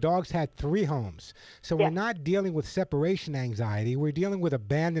of all, the dogs had 3 homes. So we're not dealing with separation anxiety. We're dealing with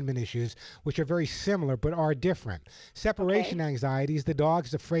abandonment issues, which are very similar but are different. Separation anxiety is the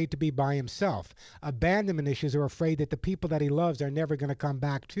dog's afraid to be by himself. Abandonment issues are afraid that the people that he loves are never going to come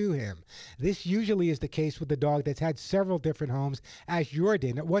back to him. This usually is the case with the dog that's had several different homes, as yours did.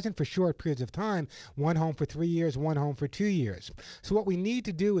 And it wasn't for short periods of time, 1 home for 3 years, 1 home for 2 years. So what we need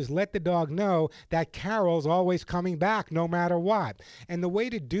to do is let the dog know that Carol's always coming back no matter what. And the way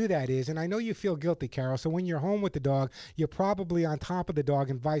to do that is, and I know you feel guilty, Carol, so when you're home with the dog, you're probably on top of the dog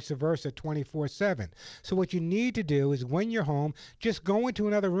and vice versa 24/7. So what you need to do is when you're home, just go into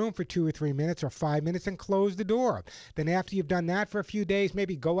another room for 2 or 3 minutes or 5 minutes and close the door. Then after you've done that for a few days,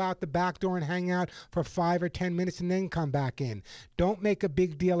 maybe go out the back door and hang out for 5 or 10 minutes and then come back in. Don't make a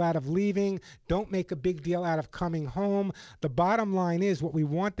big deal out of leaving. Don't make a big deal out of coming home. The bottom line is what we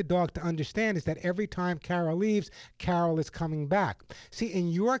want the dog to understand is that every time Carol leaves, Carol is coming back. See, in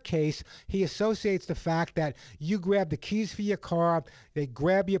your case, he associates the fact that you grab the keys for your car, they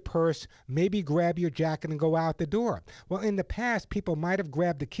grab your purse, maybe grab your jacket and go out the door. Well, in the past, people might have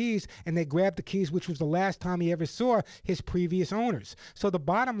grabbed the keys, and they grabbed the keys, which was the last time he ever saw his previous owners. So the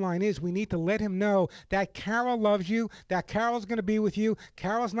bottom line is we need to let him know that Carol loves you, that Carol's going to be with you,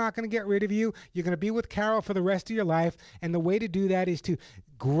 Carol's not going to get rid of you, you're going to be with Carol for the rest of your life, and the way to do that is to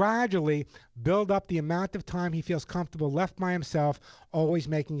gradually build up the amount of time he feels comfortable left by himself, always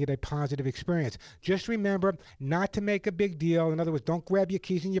making it a positive experience. Just remember not to make a big deal. In other words, don't grab your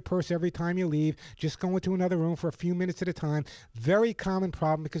keys in your purse every time you leave. Just go into another room for a few minutes at a time. Very common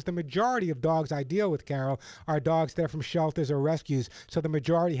problem because the majority of dogs I deal with, Carol, are dogs that are from shelters or rescues, so the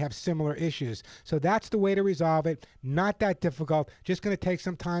majority have similar issues. So that's the way to resolve it. Not that difficult. Just going to take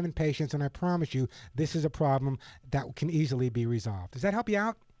some time and patience, and I promise you this is a problem that can easily be resolved. Does that help you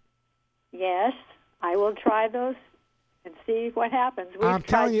out? Yes, I will try those and see what happens. I'm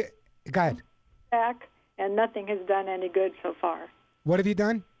telling you, go ahead. Back, and nothing has done any good so far. What have you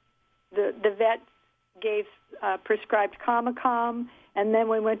done? The vet gave prescribed Comacom, and then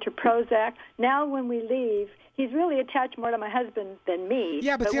we went to Prozac. Now when we leave, he's really attached more to my husband than me.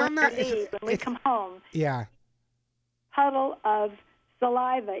 Yeah, but see, when I'm not. when we come home, Yeah. puddle of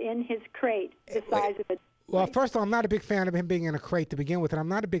saliva in his crate, the size of a. Well, first of all, I'm not a big fan of him being in a crate to begin with, and I'm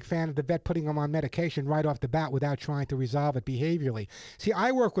not a big fan of the vet putting him on medication right off the bat without trying to resolve it behaviorally. See,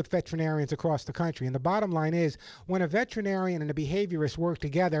 I work with veterinarians across the country, and the bottom line is when a veterinarian and a behaviorist work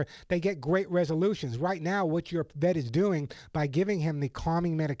together, they get great resolutions. Right now, what your vet is doing by giving him the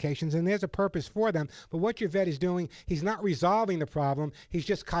calming medications, and there's a purpose for them, but what your vet is doing, he's not resolving the problem, he's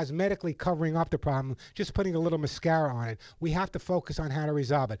just cosmetically covering up the problem, just putting a little mascara on it. We have to focus on how to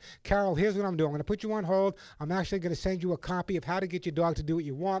resolve it. Carol, here's what I'm doing. I'm going to put you on hold. I'm actually going to send you a copy of How to Get Your Dog to Do What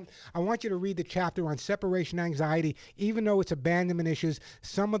You Want. I want you to read the chapter on separation anxiety. Even though it's abandonment issues,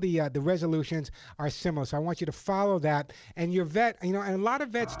 some of the resolutions are similar. So I want you to follow that. And your vet, and a lot of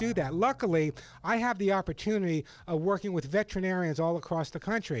vets do that. Luckily, I have the opportunity of working with veterinarians all across the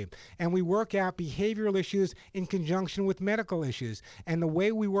country. And we work out behavioral issues in conjunction with medical issues. And the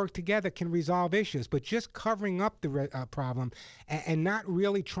way we work together can resolve issues. But just covering up the problem and not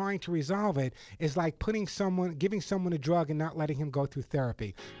really trying to resolve it is like giving someone a drug and not letting him go through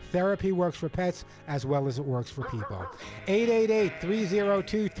therapy. Therapy works for pets as well as it works for people.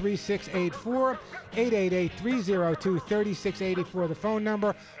 888-302-3684, 888-302-3684, the phone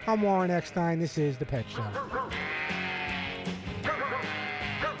number. I'm Warren Eckstein. This is The Pet Show.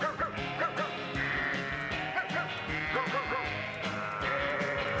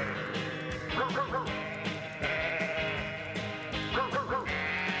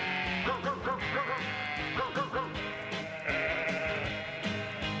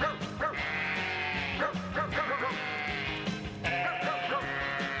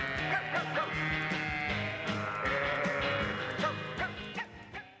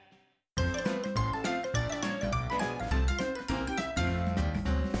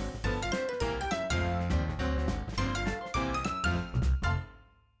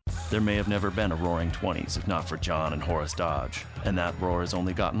 There may have never been a Roaring '20s if not for John and Horace Dodge, and that roar has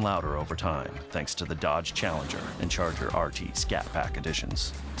only gotten louder over time thanks to the Dodge Challenger and Charger RT Scat Pack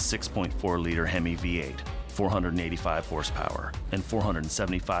editions. 6.4-liter Hemi V8, 485 horsepower, and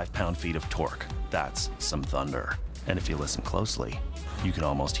 475 pound-feet of torque. That's some thunder. And if you listen closely, you can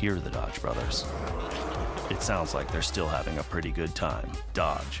almost hear the Dodge brothers. It sounds like they're still having a pretty good time.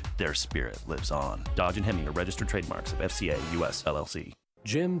 Dodge, their spirit lives on. Dodge and Hemi are registered trademarks of FCA US LLC.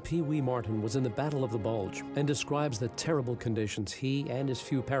 Jim Pee Wee Martin was in the Battle of the Bulge and describes the terrible conditions he and his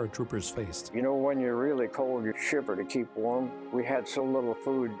few paratroopers faced. You know, when you're really cold, you shiver to keep warm. We had so little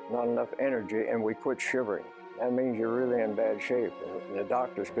food, not enough energy, and we quit shivering. That means you're really in bad shape, and the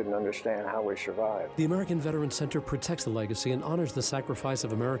doctors couldn't understand how we survived. The American Veterans Center protects the legacy and honors the sacrifice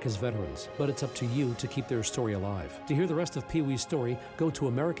of America's veterans, but it's up to you to keep their story alive. To hear the rest of Pee Wee's story, go to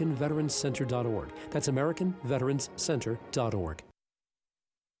AmericanVeteransCenter.org. That's AmericanVeteransCenter.org.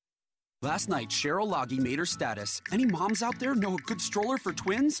 Last night, Cheryl Loggy made her status. Any moms out there know a good stroller for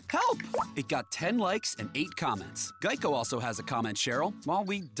twins? Help! It got 10 likes and 8 comments. Geico also has a comment, Cheryl. While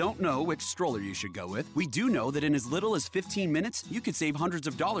we don't know which stroller you should go with, we do know that in as little as 15 minutes, you could save hundreds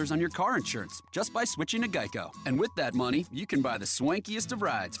of dollars on your car insurance just by switching to Geico. And with that money, you can buy the swankiest of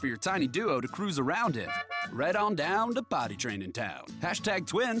rides for your tiny duo to cruise around in. Right on down to Potty Train in town. Hashtag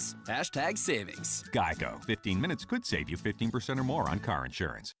twins, hashtag savings. Geico. 15 minutes could save you 15% or more on car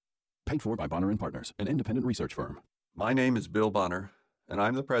insurance. Paid for by Bonner & Partners, an independent research firm. My name is Bill Bonner, and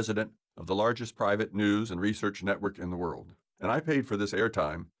I'm the president of the largest private news and research network in the world. And I paid for this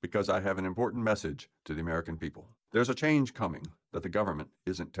airtime because I have an important message to the American people. There's a change coming that the government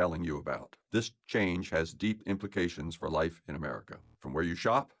isn't telling you about. This change has deep implications for life in America, from where you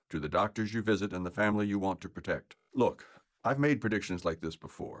shop to the doctors you visit and the family you want to protect. Look, I've made predictions like this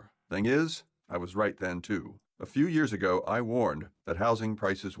before. Thing is, I was right then too. A few years ago, I warned that housing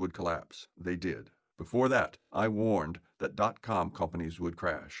prices would collapse. They did. Before that, I warned that .com companies would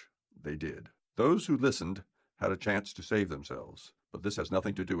crash. They did. Those who listened had a chance to save themselves. But this has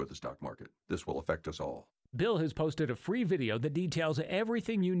nothing to do with the stock market. This will affect us all. Bill has posted a free video that details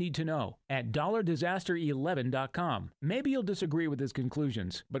everything you need to know at $disaster11.com. Maybe you'll disagree with his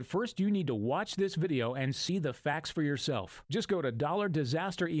conclusions, but first you need to watch this video and see the facts for yourself. Just go to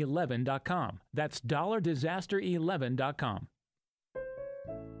 $disaster11.com. That's $disaster11.com.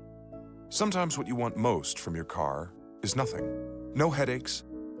 Sometimes what you want most from your car is nothing. No headaches,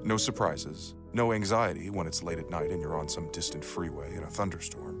 no surprises, no anxiety when it's late at night and you're on some distant freeway in a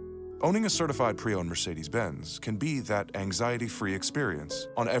thunderstorm. Owning a certified pre-owned Mercedes-Benz can be that anxiety-free experience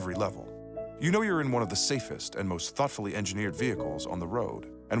on every level. You know you're in one of the safest and most thoughtfully engineered vehicles on the road,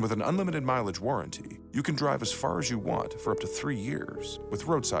 And with an unlimited mileage warranty, you can drive as far as you want for up to 3 years, with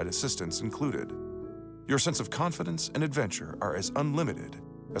roadside assistance included. Your sense of confidence and adventure are as unlimited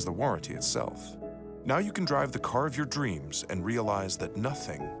as the warranty itself. Now you can drive the car of your dreams and realize that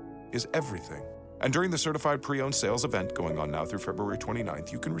nothing is everything. And during the Certified Pre-Owned Sales event going on now through February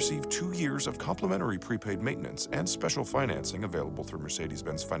 29th, you can receive 2 years of complimentary prepaid maintenance and special financing available through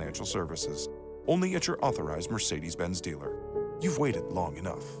Mercedes-Benz Financial Services. Only at your authorized Mercedes-Benz dealer. You've waited long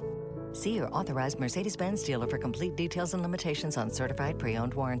enough. See your authorized Mercedes-Benz dealer for complete details and limitations on certified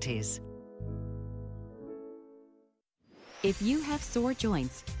pre-owned warranties. If you have sore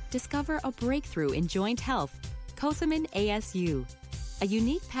joints, discover a breakthrough in joint health, Cosamin ASU. A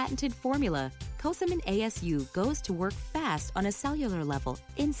unique patented formula, Cosamin ASU goes to work fast on a cellular level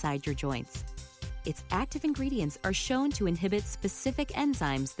inside your joints. Its active ingredients are shown to inhibit specific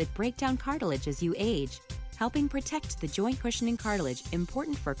enzymes that break down cartilage as you age, helping protect the joint cushioning cartilage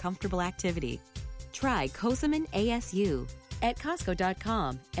important for comfortable activity. Try Cosamin ASU at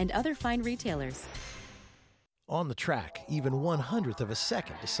Costco.com and other fine retailers. On the track, even 1/100th of a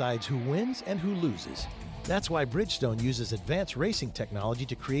second decides who wins and who loses. That's why Bridgestone uses advanced racing technology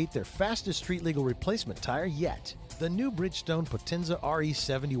to create their fastest street-legal replacement tire yet, the new Bridgestone Potenza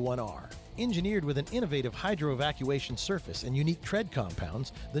RE71R. Engineered with an innovative hydro-evacuation surface and unique tread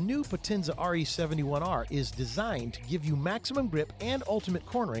compounds, the new Potenza RE71R is designed to give you maximum grip and ultimate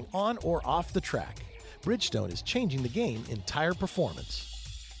cornering on or off the track. Bridgestone is changing the game in tire performance.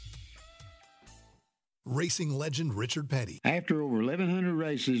 Racing legend Richard Petty. After over 1,100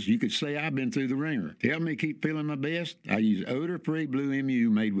 races, you could say I've been through the ringer. To help me keep feeling my best, I use odor-free Blue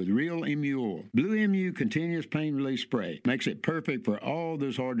MU made with real MU oil. Blue MU Continuous Pain Relief Spray makes it perfect for all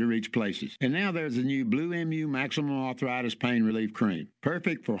those hard-to-reach places. And now there's the new Blue MU Maximum Arthritis Pain Relief Cream.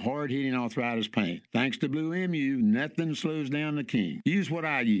 Perfect for hard-hitting arthritis pain. Thanks to Blue MU, nothing slows down the king. Use what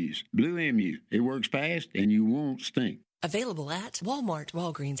I use. Blue MU. It works fast and you won't stink. Available at Walmart,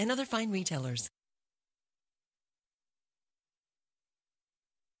 Walgreens, and other fine retailers.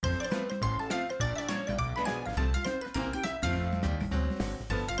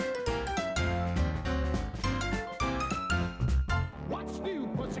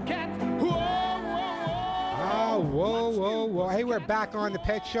 Whoa. Hey, we're back on the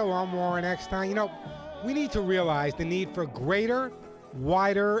Pet Show. I'm Warren Eckstein. You know, we need to realize the need for greater,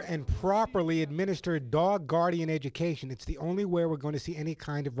 wider, and properly administered dog guardian education. It's the only way we're going to see any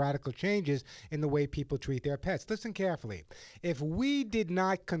kind of radical changes in the way people treat their pets. Listen carefully. If we did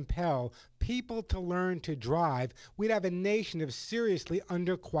not compel people to learn to drive, we'd have a nation of seriously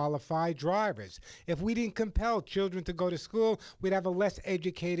underqualified drivers. If we didn't compel children to go to school, we'd have a less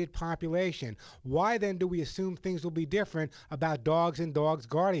educated population. Why then do we assume things will be different about dogs and dogs'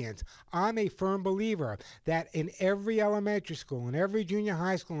 guardians? I'm a firm believer that in every elementary school, in every junior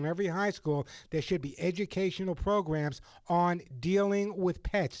high school, in every high school, there should be educational programs on dealing with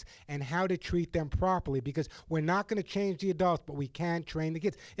pets and how to treat them properly, because we're not going to change the adults, but we can train the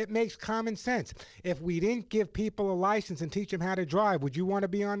kids. It makes common sense. If we didn't give people a license and teach them how to drive, would you want to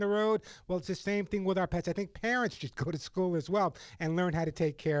be on the road? Well, it's the same thing with our pets. I think parents should go to school as well and learn how to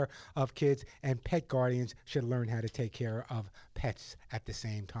take care of kids, and pet guardians should learn how to take care of pets at the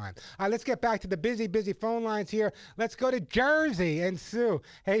same time. All right, let's get back to the busy phone lines here. Let's go to Jersey and Sue.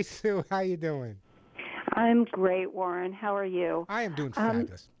 Hey, Sue, how you doing? I'm great, Warren. How are you? I am doing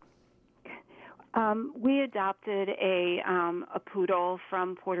fabulous. We adopted a poodle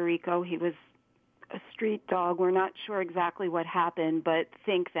from Puerto Rico. He was a street dog. We're not sure exactly what happened, but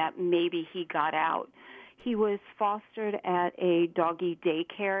think that maybe he got out. He was fostered at a doggy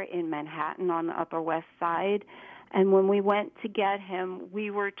daycare in Manhattan on the Upper West Side. And when we went to get him,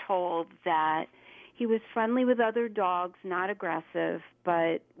 we were told that he was friendly with other dogs, not aggressive,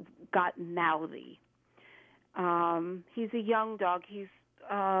 but got mouthy. He's a young dog. He's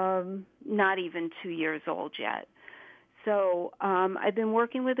not even 2 years old yet. So I've been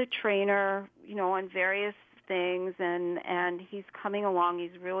working with a trainer, on various things, and he's coming along.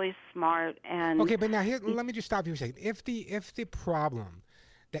 He's really smart. And okay, but now here, let me just stop you for a second. If the problem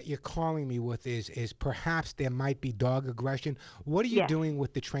that you're calling me with is perhaps there might be dog aggression, what are you doing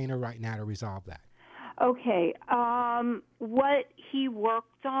with the trainer right now to resolve that? Okay. What he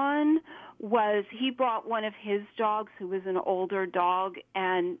worked on was he brought one of his dogs who was an older dog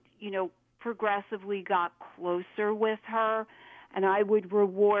and, progressively got closer with her. And I would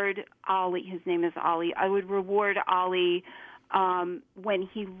reward Ollie. His name is Ollie. I would reward Ollie when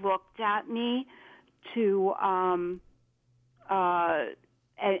he looked at me to and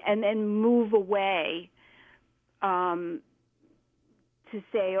then move away to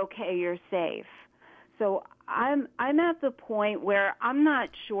say, okay, you're safe. So I'm at the point where I'm not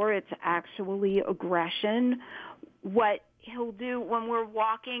sure it's actually aggression. What he'll do when we're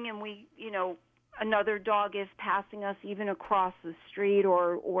walking and we, another dog is passing us even across the street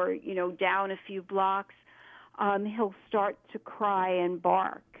or down a few blocks, he'll start to cry and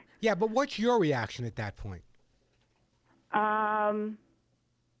bark. Yeah, but what's your reaction at that point? I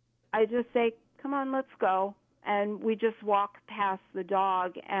just say, come on, let's go. And we just walk past the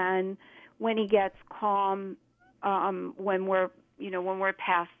dog. And when he gets calm, when we're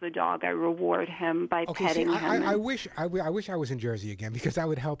past the dog, I reward him by petting him. I wish I was in Jersey again, because I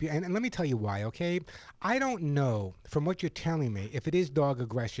would help you. And let me tell you why, okay? I don't know, from what you're telling me, if it is dog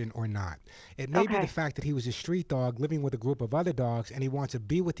aggression or not. It may be the fact that he was a street dog living with a group of other dogs, and he wants to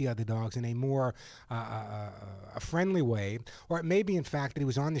be with the other dogs in a more a friendly way. Or it may be, in fact, that he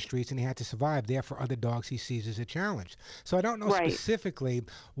was on the streets and he had to survive. Therefore, other dogs he sees as a challenge. So I don't know specifically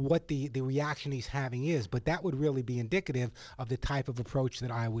what the reaction he's having is, but that would really be indicative of the type of approach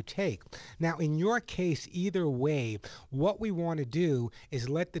that I would take. Now, in your case, either way, what we want to do is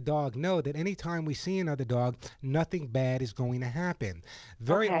let the dog know that anytime we see another dog, nothing bad is going to happen.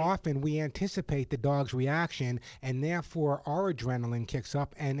 Very often, we anticipate the dog's reaction, and therefore our adrenaline kicks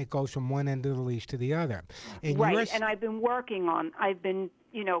up, and it goes from one end of the leash to the other. And I've been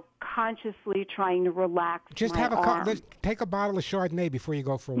consciously trying to relax Just my arm. Take a bottle of Chardonnay before you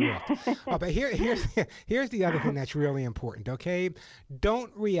go for a walk. But here's the other thing that's really important, okay?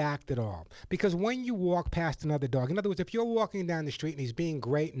 Don't react at all. Because when you walk past another dog, in other words, if you're walking down the street and he's being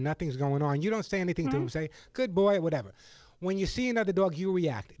great and nothing's going on, you don't say anything to him, say, good boy, whatever. When you see another dog, you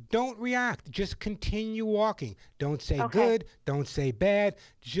react. Don't react. Just continue walking. Don't say good. Don't say bad.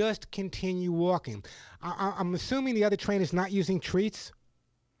 Just continue walking. I'm assuming the other trainer's not using treats?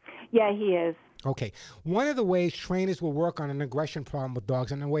 Yeah, he is. Okay. One of the ways trainers will work on an aggression problem with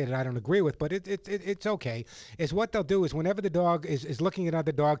dogs, in a way that I don't agree with, but it's okay, is what they'll do is whenever the dog is looking at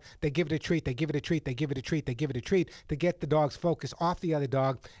another dog, they give it a treat, they give it a treat, they give it a treat, they give it a treat to get the dog's focus off the other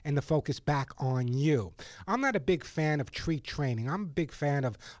dog and the focus back on you. I'm not a big fan of treat training. I'm a big fan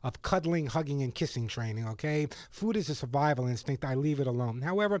of cuddling, hugging, and kissing training, okay? Food is a survival instinct. I leave it alone.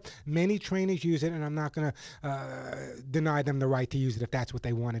 However, many trainers use it, and I'm not going to deny them the right to use it if that's what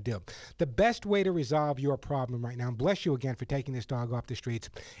they want to do. The best way to resolve your problem right now, and bless you again for taking this dog off the streets,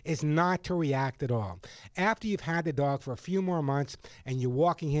 is not to react at all. After you've had the dog for a few more months and you're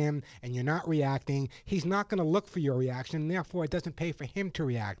walking him and you're not reacting, he's not going to look for your reaction, and therefore it doesn't pay for him to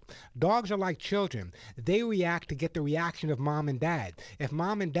react. Dogs are like children. They react to get the reaction of mom and dad. If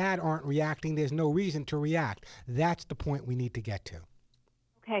mom and dad aren't reacting, there's no reason to react. That's the point we need to get to.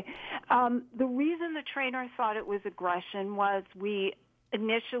 Okay. The reason the trainer thought it was aggression was we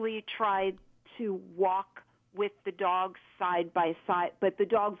initially tried to walk with the dogs side by side, but the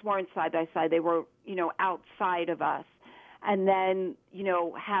dogs weren't side by side. They were, outside of us. And then,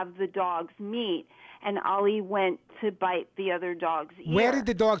 have the dogs meet. And Ollie went to bite the other dog's ear. Where did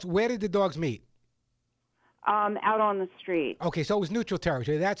the dogs meet? Out on the street. Okay, so it was neutral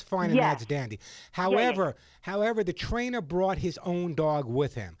territory. That's fine and that's dandy. However, the trainer brought his own dog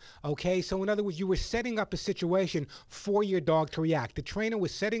with him. Okay, so in other words, you were setting up a situation for your dog to react. The trainer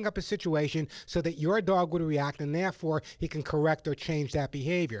was setting up a situation so that your dog would react, and therefore he can correct or change that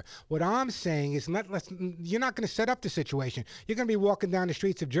behavior. What I'm saying is, you're not going to set up the situation. You're going to be walking down the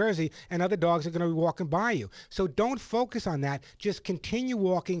streets of Jersey, and other dogs are going to be walking by you. So don't focus on that. Just continue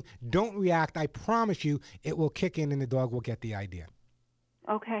walking. Don't react. I promise you, it will kick in and the dog will get the idea.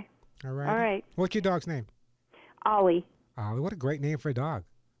 Okay. All right. All right. What's your dog's name? Ollie. Ollie, what a great name for a dog.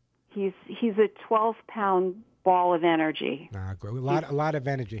 He's a 12-pound ball of energy. Great. A lot of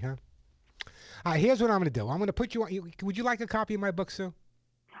energy, huh? All right, here's what I'm going to do. I'm going to put you on. Would you like a copy of my book, Sue?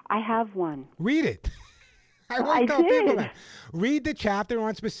 I have one. Read it. I tell people that. Read the chapter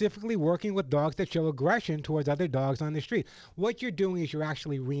on specifically working with dogs that show aggression towards other dogs on the street. What you're doing is you're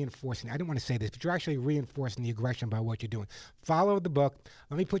actually reinforcing. I didn't want to say this, but you're actually reinforcing the aggression by what you're doing. Follow the book.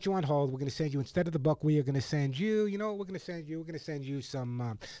 Let me put you on hold. We're going to send you, instead of the book, we are going to send you, you know what we're going to send you? We're going to send you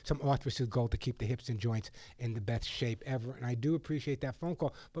some Arthur Gold to keep the hips and joints in the best shape ever. And I do appreciate that phone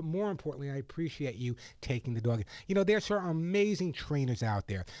call, but more importantly, I appreciate you taking the dog. There's some amazing trainers out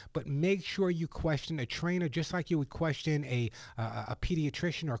there, but make sure you question a trainer just like you would question a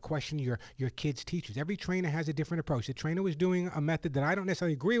pediatrician or question your kid's teachers. Every trainer has a different approach. The trainer was doing a method that I don't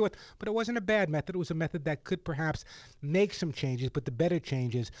necessarily agree with, but it wasn't a bad method. It was a method that could perhaps make some changes, but the better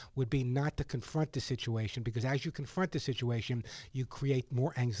changes would be not to confront the situation, because as you confront the situation, you create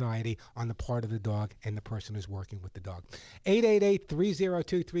more anxiety on the part of the dog and the person who's working with the dog.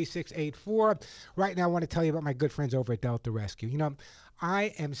 888-302-3684. Right now, I want to tell you about my good friends over at Delta Rescue.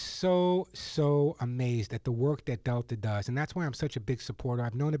 I am so amazed at the work that Delta does, and that's why I'm such a big supporter.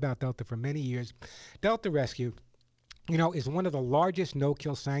 I've known about Delta for many years. Delta Rescue, is one of the largest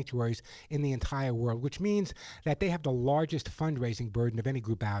no-kill sanctuaries in the entire world, which means that they have the largest fundraising burden of any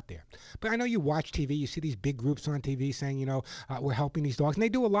group out there. But I know you watch TV, you see these big groups on TV saying, we're helping these dogs, and they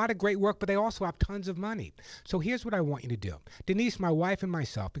do a lot of great work, but they also have tons of money. So here's what I want you to do. Denise, my wife, and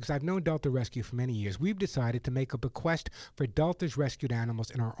myself, because I've known Delta Rescue for many years, we've decided to make a bequest for Delta's rescued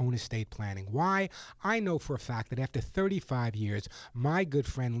animals in our own estate planning. Why? I know for a fact that after 35 years, my good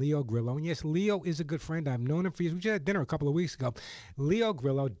friend Leo Grillo, and yes, Leo is a good friend, I've known him for years, we just had dinner a couple of weeks ago. Leo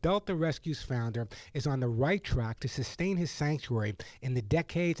Grillo, Delta Rescue's founder, is on the right track to sustain his sanctuary in the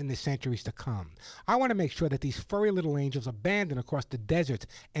decades and the centuries to come. I want to make sure that these furry little angels abandoned across the deserts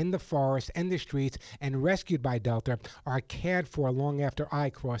and the forests and the streets and rescued by Delta are cared for long after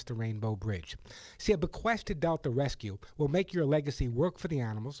I cross the Rainbow Bridge. See, a bequest to Delta Rescue will make your legacy work for the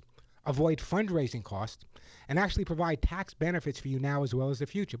animals, avoid fundraising costs, and actually provide tax benefits for you now as well as the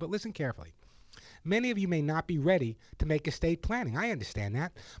future. But listen carefully. Many of you may not be ready to make estate planning. I understand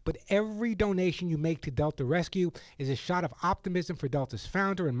that. But every donation you make to Delta Rescue is a shot of optimism for Delta's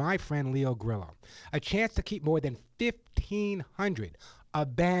founder and my friend Leo Grillo. A chance to keep more than 1,500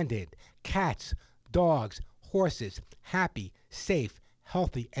 abandoned cats, dogs, horses happy, safe,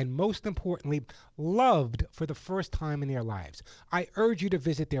 healthy, and most importantly, loved for the first time in their lives. I urge you to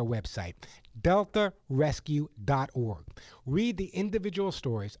visit their website, deltarescue.org. Read the individual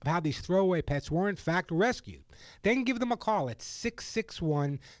stories of how these throwaway pets were in fact rescued. Then give them a call at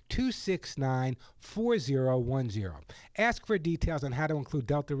 661-269-4010. Ask for details on how to include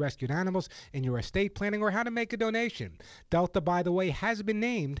Delta rescued animals in your estate planning or how to make a donation. Delta, by the way, has been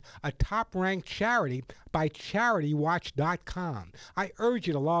named a top-ranked charity by CharityWatch.com. I urge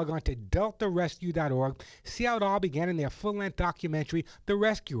you to log on to deltarescue.org, see how it all began in their full-length documentary, The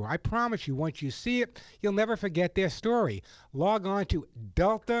Rescuer. I promise you, once you see it, you'll never forget their story. Log on to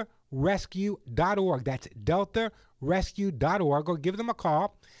deltarescue.org. That's deltarescue.org, or give them a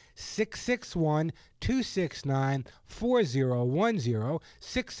call, 661-269-4010,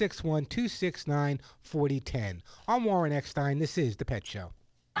 661-269-4010. I'm Warren Eckstein. This is The Pet Show.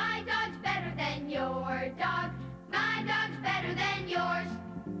 My dog's better than your dog. My dog's better than yours.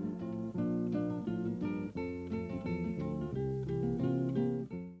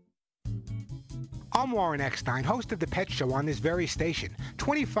 I'm Warren Eckstein, host of The Pet Show on this very station.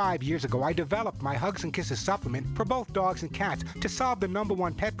 25 years ago, I developed my Hugs and Kisses supplement for both dogs and cats to solve the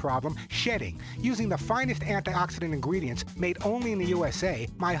 #1 pet problem, shedding. Using the finest antioxidant ingredients made only in the USA,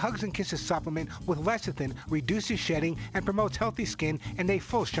 my Hugs and Kisses supplement with lecithin reduces shedding and promotes healthy skin and a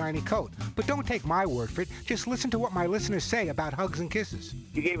full shiny coat. But don't take my word for it. Just listen to what my listeners say about Hugs and Kisses.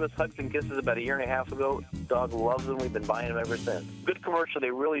 You gave us Hugs and Kisses about a year and a half ago. Dog loves them. We've been buying them ever since. Good commercial. They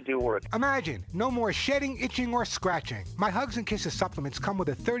really do work. Imagine, no more shedding, itching, or scratching. My Hugs and Kisses supplements come with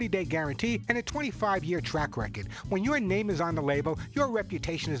a 30-day guarantee and a 25-year track record. When your name is on the label, your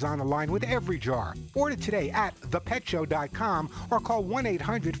reputation is on the line with every jar. Order today at thepetshow.com or call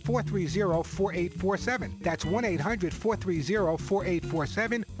 1-800-430-4847. That's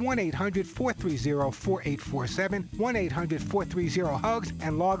 1-800-430-4847, 1-800-430-4847, 1-800-430-HUGS,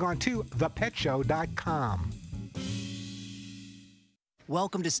 and log on to thepetshow.com.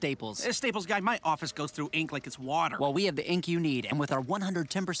 Welcome to Staples. Staples guy, my office goes through ink like it's water. Well, we have the ink you need, and with our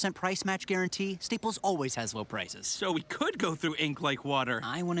 110% price match guarantee, Staples always has low prices. So we could go through ink like water.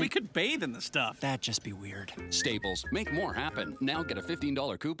 We could bathe in the stuff. That'd just be weird. Staples. Make more happen. Now get a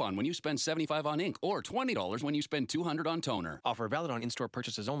 $15 coupon when you spend $75 on ink or $20 when you spend $200 on toner. Offer valid on in-store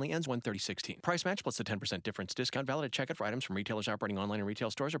purchases only. Ends 1/30/16. Price match plus the 10% difference discount valid at checkout for items from retailers operating online and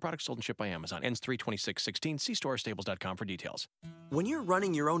retail stores or products sold and shipped by Amazon. Ends 3/26/16. See store or staples.com for details. When you're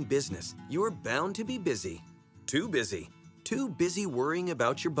running your own business, you're bound to be busy. Too busy. Too busy worrying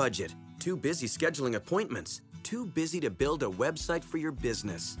about your budget. Too busy scheduling appointments. Too busy to build a website for your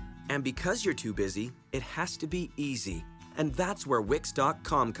business. And because you're too busy, it has to be easy. And that's where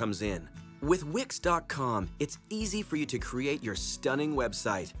Wix.com comes in. With Wix.com, it's easy for you to create your stunning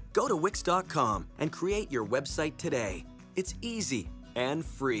website. Go to Wix.com and create your website today. It's easy and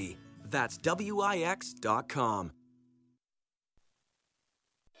free. That's Wix.com.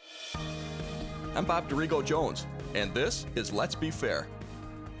 I'm Bob DeRigo Jones, and this is Let's Be Fair.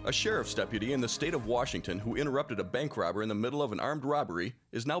 A sheriff's deputy in the state of Washington who interrupted a bank robber in the middle of an armed robbery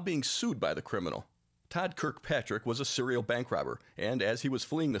is now being sued by the criminal. Todd Kirkpatrick was a serial bank robber, and as he was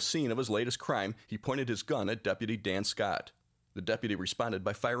fleeing the scene of his latest crime, he pointed his gun at Deputy Dan Scott. The deputy responded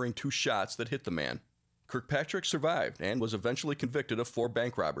by firing 2 shots that hit the man. Kirkpatrick survived and was eventually convicted of 4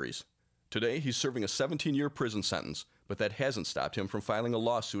 bank robberies. Today, he's serving a 17-year prison sentence, but that hasn't stopped him from filing a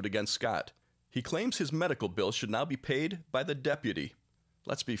lawsuit against Scott. He claims his medical bills should now be paid by the deputy.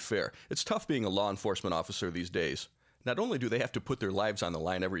 Let's be fair, it's tough being a law enforcement officer these days. Not only do they have to put their lives on the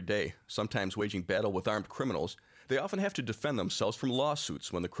line every day, sometimes waging battle with armed criminals, they often have to defend themselves from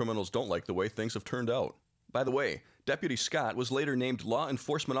lawsuits when the criminals don't like the way things have turned out. By the way, Deputy Scott was later named Law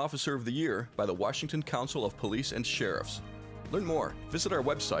Enforcement Officer of the Year by the Washington Council of Police and Sheriffs. Learn more. Visit our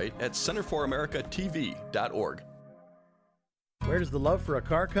website at centerforamericatv.org. Where does the love for a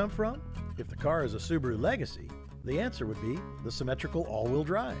car come from? If the car is a Subaru Legacy, the answer would be the symmetrical all-wheel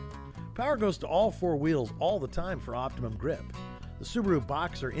drive. Power goes to all four wheels all the time for optimum grip. The Subaru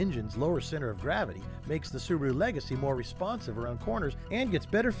Boxer engine's lower center of gravity makes the Subaru Legacy more responsive around corners and gets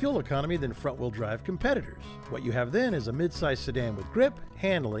better fuel economy than front-wheel drive competitors. What you have then is a mid-size sedan with grip,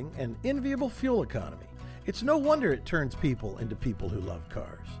 handling, and enviable fuel economy. It's no wonder it turns people into people who love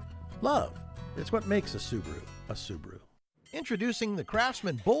cars. Love, it's what makes a Subaru a Subaru. Introducing the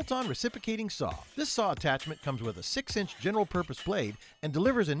Craftsman Bolt-On Reciprocating Saw. This saw attachment comes with a 6-inch general-purpose blade and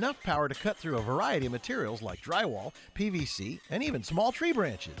delivers enough power to cut through a variety of materials like drywall, PVC, and even small tree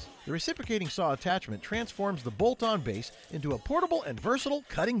branches. The reciprocating saw attachment transforms the bolt-on base into a portable and versatile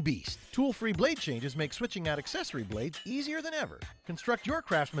cutting beast. Tool-free blade changes make switching out accessory blades easier than ever. Construct your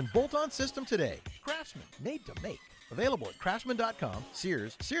Craftsman Bolt-On system today. Craftsman, made to make. Available at craftsman.com,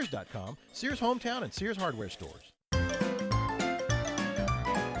 Sears, Sears.com, Sears Hometown, and Sears Hardware stores.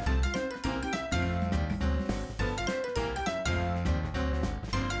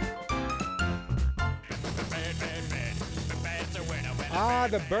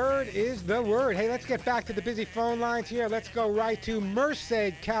 The bird is the word. Hey, let's get back to the busy phone lines here. Let's go right to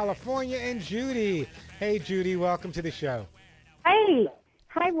Merced, California, and Judy. Hey, Judy, welcome to the show. Hey.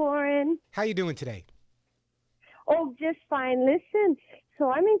 Hi, Warren. How you doing today? Oh, just fine. Listen,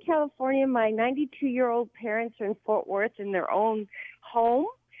 so I'm in California. My 92-year-old parents are in Fort Worth in their own home,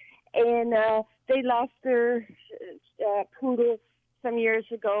 and they lost their poodle some years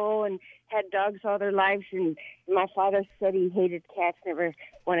ago and had dogs all their lives, and my father said he hated cats, never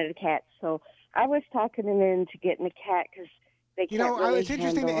wanted a cat. So I was talking him into getting a cat because they can't really it's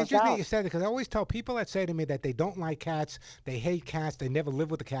interesting handle that you said it, because I always tell people that say to me that they don't like cats, they hate cats, they never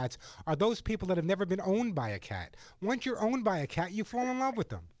live with the cats, are those people that have never been owned by a cat. Once you're owned by a cat, you fall in love with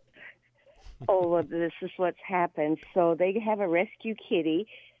them. Oh, well, this is what's happened. So they have a rescue kitty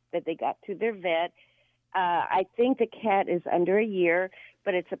that they got through their vet. I think the cat is under a year,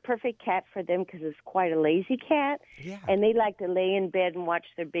 but it's a perfect cat for them because it's quite a lazy cat. Yeah. And they like to lay in bed and watch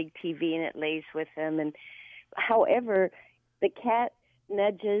their big TV, and it lays with them. And however, the cat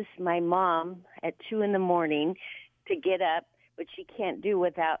nudges my mom at 2 a.m. to get up, which she can't do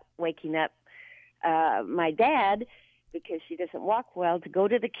without waking up my dad, because she doesn't walk well, to go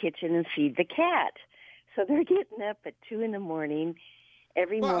to the kitchen and feed the cat. So they're getting up at 2 a.m.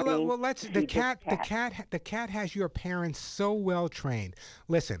 every morning. Well, the cat has your parents so well trained.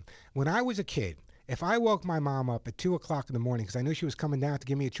 Listen, when I was a kid, if I woke my mom up at 2 o'clock in the morning because I knew she was coming down to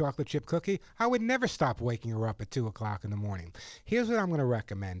give me a chocolate chip cookie, I would never stop waking her up at 2 o'clock in the morning. Here's what I'm going to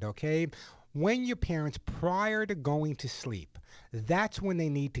recommend, okay? When your parents, prior to going to sleep, that's when they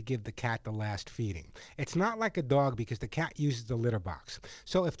need to give the cat the last feeding. It's not like a dog because the cat uses the litter box.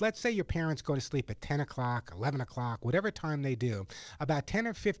 So if, let's say, your parents go to sleep at 10 o'clock, 11 o'clock, whatever time they do, about 10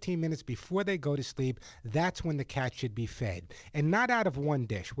 or 15 minutes before they go to sleep, that's when the cat should be fed. And not out of one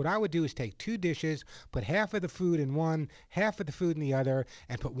dish. What I would do is take 2 dishes, put half of the food in one, half of the food in the other,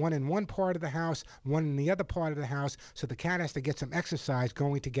 and put one in one part of the house, one in the other part of the house, so the cat has to get some exercise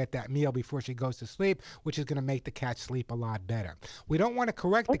going to get that meal before she goes to sleep, which is going to make the cat sleep a lot better. We don't want to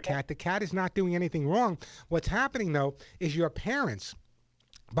correct the cat. The cat is not doing anything wrong. What's happening, though, is your parents,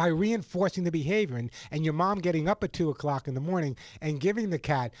 by reinforcing the behavior and your mom getting up at 2 o'clock in the morning and giving the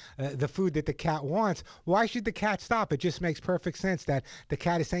cat the food that the cat wants, why should the cat stop? It just makes perfect sense that the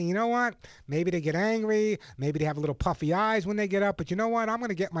cat is saying, you know what, maybe they get angry, maybe they have a little puffy eyes when they get up, but you know what, I'm going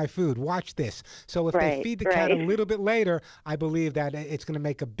to get my food. Watch this. So if they feed the cat a little bit later, I believe that it's going to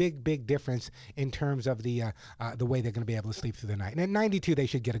make a big, big difference in terms of the way they're going to be able to sleep through the night. And at 92, they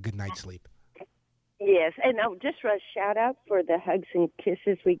should get a good night's sleep. Yes, and just a shout-out for the hugs and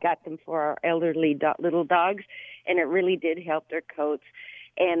kisses. We got them for our elderly little dogs, and it really did help their coats.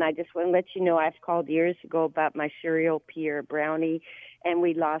 And I just want to let you know, I've called years ago about my cereal Pierre Brownie, and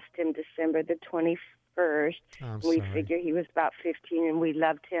we lost him December the 21st. We figure he was about 15, and we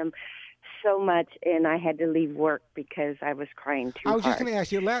loved him so much, and I had to leave work because I was crying too hard. I was just going to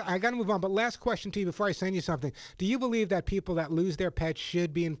ask you, I got to move on, but last question to you before I send you something. Do you believe that people that lose their pets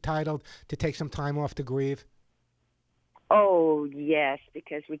should be entitled to take some time off to grieve? Oh, yes,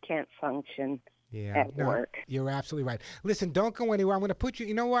 because we can't function. at work. You're absolutely right. Listen, don't go anywhere. I'm going to put you,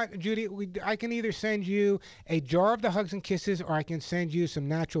 you know what, Judy, I can either send you a jar of the Hugs and Kisses, or I can send you some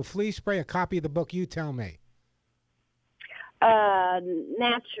natural flea spray, a copy of the book. You tell me.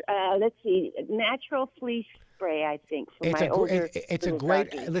 Let's see, natural flea spray, I think, for my older it's a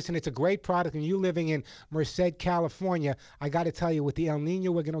great doggy. listen, it's a great product, and you living in Merced, California, I got to tell you, with the El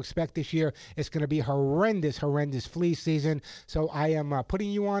Nino we're going to expect this year, it's going to be horrendous flea season. So I am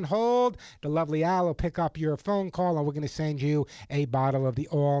putting you on hold. The lovely Al will pick up your phone call, and we're going to send you a bottle of the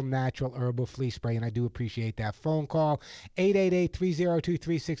all-natural herbal flea spray, and I do appreciate that phone call.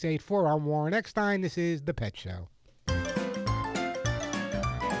 888-302-3684. I'm Warren Eckstein. This is The Pet Show.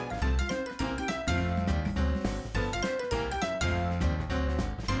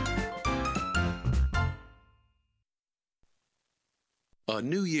 A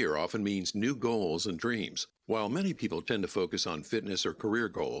new year often means new goals and dreams. While many people tend to focus on fitness or career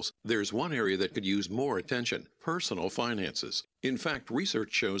goals, there's one area that could use more attention: personal finances. In fact,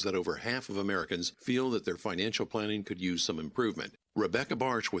 research shows that over half of Americans feel that their financial planning could use some improvement. Rebecca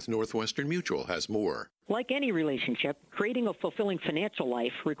Barch with Northwestern Mutual has more. Like any relationship, creating a fulfilling financial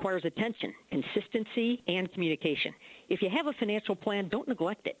life requires attention, consistency, and communication. If you have a financial plan, don't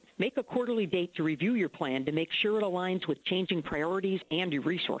neglect it. Make a quarterly date to review your plan to make sure it aligns with changing priorities and your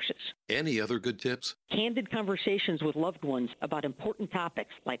resources. Any other good tips? Candid conversations with loved ones about important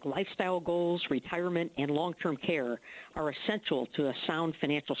topics like lifestyle goals, retirement, and long-term care are essential to a sound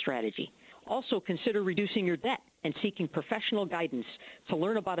financial strategy. Also, consider reducing your debt and seeking professional guidance to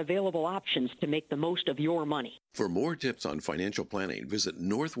learn about available options to make the most of your money. For more tips on financial planning, visit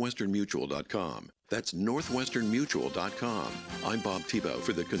northwesternmutual.com. That's northwesternmutual.com. I'm Bob Tebow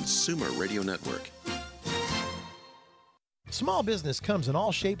for the Consumer Radio Network. Small business comes in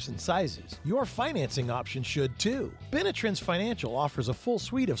all shapes and sizes. Your financing option should too. Benetrends Financial offers a full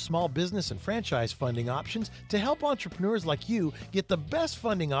suite of small business and franchise funding options to help entrepreneurs like you get the best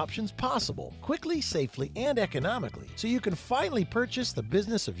funding options possible, quickly, safely, and economically, so you can finally purchase the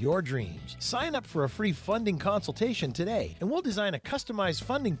business of your dreams. Sign up for a free funding consultation today, and we'll design a customized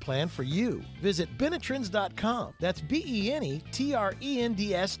funding plan for you. Visit Benetrends.com. That's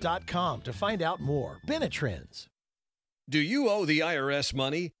BENETRENDS.com to find out more. Benetrends. Do you owe the IRS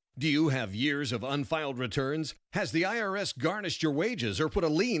money? Do you have years of unfiled returns? Has the IRS garnished your wages or put a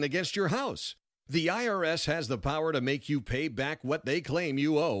lien against your house? The IRS has the power to make you pay back what they claim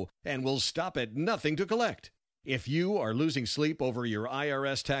you owe and will stop at nothing to collect. If you are losing sleep over your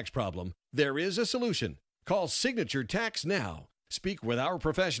IRS tax problem, there is a solution. Call Signature Tax now. Speak with our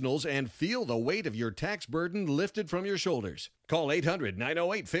professionals and feel the weight of your tax burden lifted from your shoulders. Call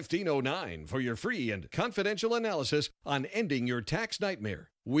 800-908-1509 for your free and confidential analysis on ending your tax nightmare.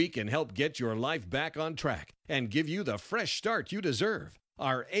 We can help get your life back on track and give you the fresh start you deserve.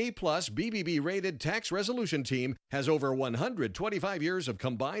 Our A-plus BBB rated tax resolution team has over 125 years of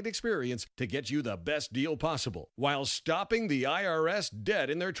combined experience to get you the best deal possible while stopping the IRS dead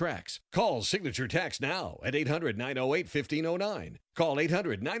in their tracks. Call Signature Tax now at 800-908-1509. Call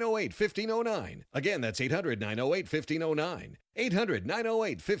 800-908-1509. Again, that's 800-908-1509.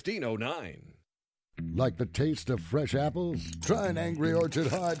 800-908-1509. Like the taste of fresh apples? Try an Angry Orchard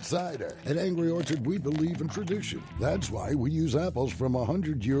hard cider. At Angry Orchard, we believe in tradition. That's why we use apples from a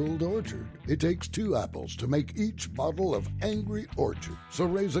 100-year-old orchard. It takes 2 apples to make each bottle of Angry Orchard. So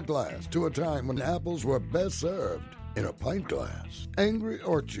raise a glass to a time when apples were best served in a pint glass. Angry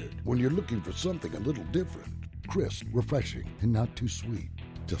Orchard, when you're looking for something a little different. Crisp, refreshing, and not too sweet.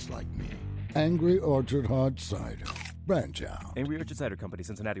 Just like me. Angry Orchard hard cider. Branch out. Angry Orchard Cider Company,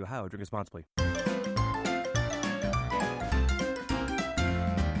 Cincinnati, Ohio. Drink responsibly.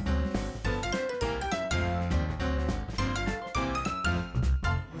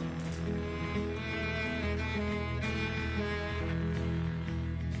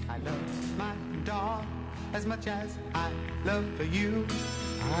 As much as I love you.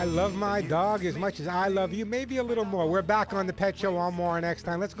 I love my dog as much as I love you, maybe a little more. We're back on the Pet Show on Warren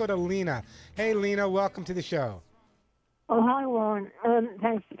Eckstein. Let's go to Lena. Hey, Lena, welcome to the show. Oh, hi, Warren.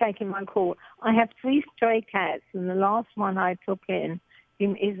 Thanks for taking my call. I have 3 stray cats, and the last one I took in,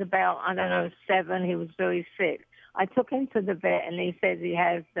 is about, 7. He was very sick. I took him to the vet, and he says he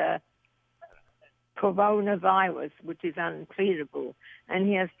has coronavirus, which is untreatable, and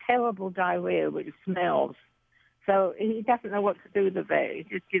he has terrible diarrhea, which smells. So he doesn't know what to do, the vet. He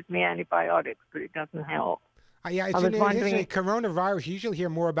just gives me antibiotics, but it doesn't help. Yeah, I was wondering. it's coronavirus. You usually hear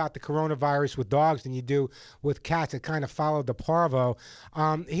more about the coronavirus with dogs than you do with cats. It kind of followed the parvo.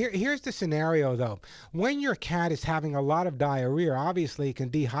 Here's the scenario, though. When your cat is having a lot of diarrhea, obviously it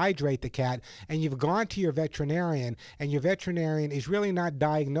can dehydrate the cat, and you've gone to your veterinarian, and your veterinarian is really not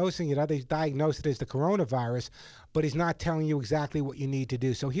diagnosing it. Others diagnose it as the coronavirus, but he's not telling you exactly what you need to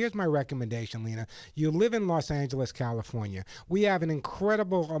do. So here's my recommendation, Lena. You live in Los Angeles, California. We have an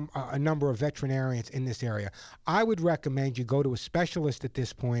incredible number of veterinarians in this area. I would recommend you go to a specialist at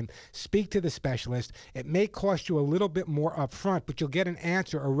this point, speak to the specialist. It may cost you a little bit more up front, but you'll get an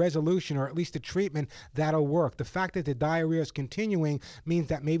answer, a resolution, or at least a treatment that'll work. The fact that the diarrhea is continuing means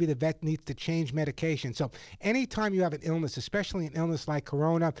that maybe the vet needs to change medication. So anytime you have an illness, especially an illness like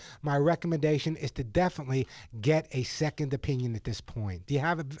corona, my recommendation is to definitely get a second opinion at this point. Do you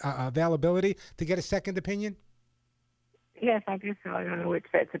have availability to get a second opinion? Yes, I guess so. I don't know which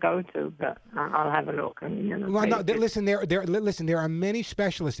vet to go to, but I'll have a look. Well, no, listen, there are many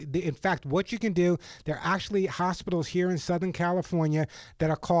specialists. In fact, what you can do, there are actually hospitals here in Southern California that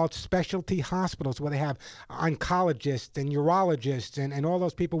are called specialty hospitals, where they have oncologists and urologists and all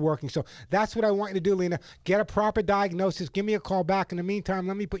those people working. So that's what I want you to do, Lena. Get a proper diagnosis. Give me a call back. In the meantime,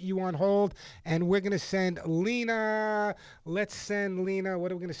 let me put you on hold, and we're going to send Lena. Let's send Lena.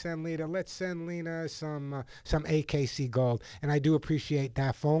 What are we going to send Lena? Let's send Lena some AKC Gold. And I do appreciate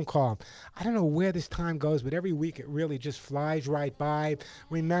that phone call. I don't know where this time goes, but every week it really just flies right by.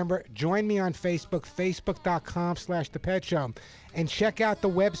 Remember, join me on Facebook, facebook.com/thepetshow. And check out the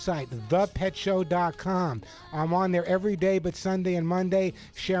website, thepetshow.com. I'm on there every day but Sunday and Monday,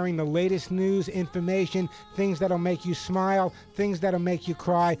 sharing the latest news, information, things that'll make you smile, things that'll make you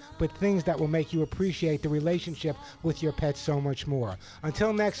cry, but things that will make you appreciate the relationship with your pets so much more.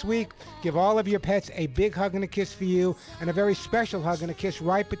 Until next week, give all of your pets a big hug and a kiss for you, and a very special hug and a kiss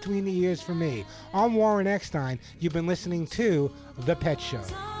right between the ears for me. I'm Warren Eckstein. You've been listening to The Pet Show.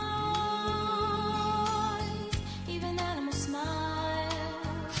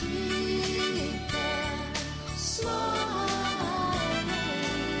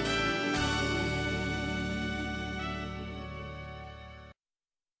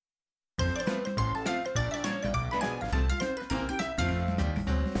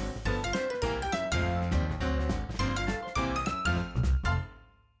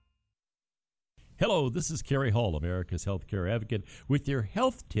 Hello, this is Kerry Hall, America's healthcare advocate, with your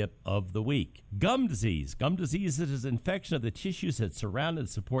health tip of the week. Gum disease. Gum disease is an infection of the tissues that surround and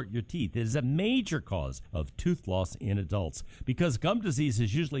support your teeth. It is a major cause of tooth loss in adults. Because gum disease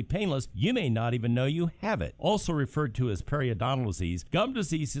is usually painless, you may not even know you have it. Also referred to as periodontal disease, gum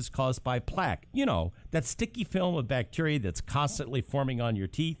disease is caused by plaque. You know, that sticky film of bacteria that's constantly forming on your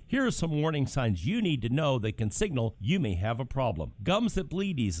teeth. Here are some warning signs you need to know that can signal you may have a problem. Gums that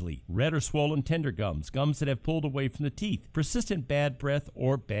bleed easily, red or swollen tender gums, gums that have pulled away from the teeth, persistent bad breath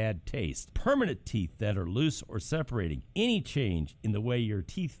or bad taste, permanent teeth that are loose or separating, any change in the way your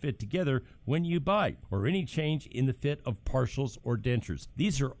teeth fit together when you bite, or any change in the fit of partials or dentures.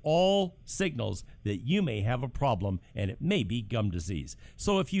 These are all signals that you may have a problem, and it may be gum disease.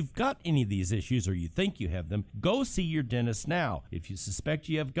 So if you've got any of these issues or you think you have them, go see your dentist now if you suspect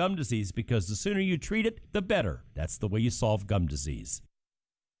you have gum disease, because the sooner you treat it, the better. That's the way you solve gum disease.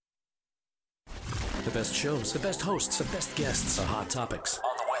 The best shows, the best hosts, the best guests, the hot topics.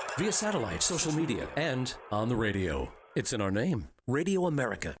 On the web, via satellite, social media, and on the radio. It's in our name, Radio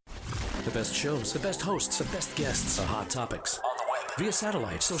America. The best shows, the best hosts, the best guests, the hot topics. On the web, via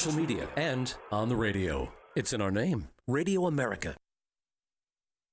satellite, social media, and on the radio. It's in our name, Radio America.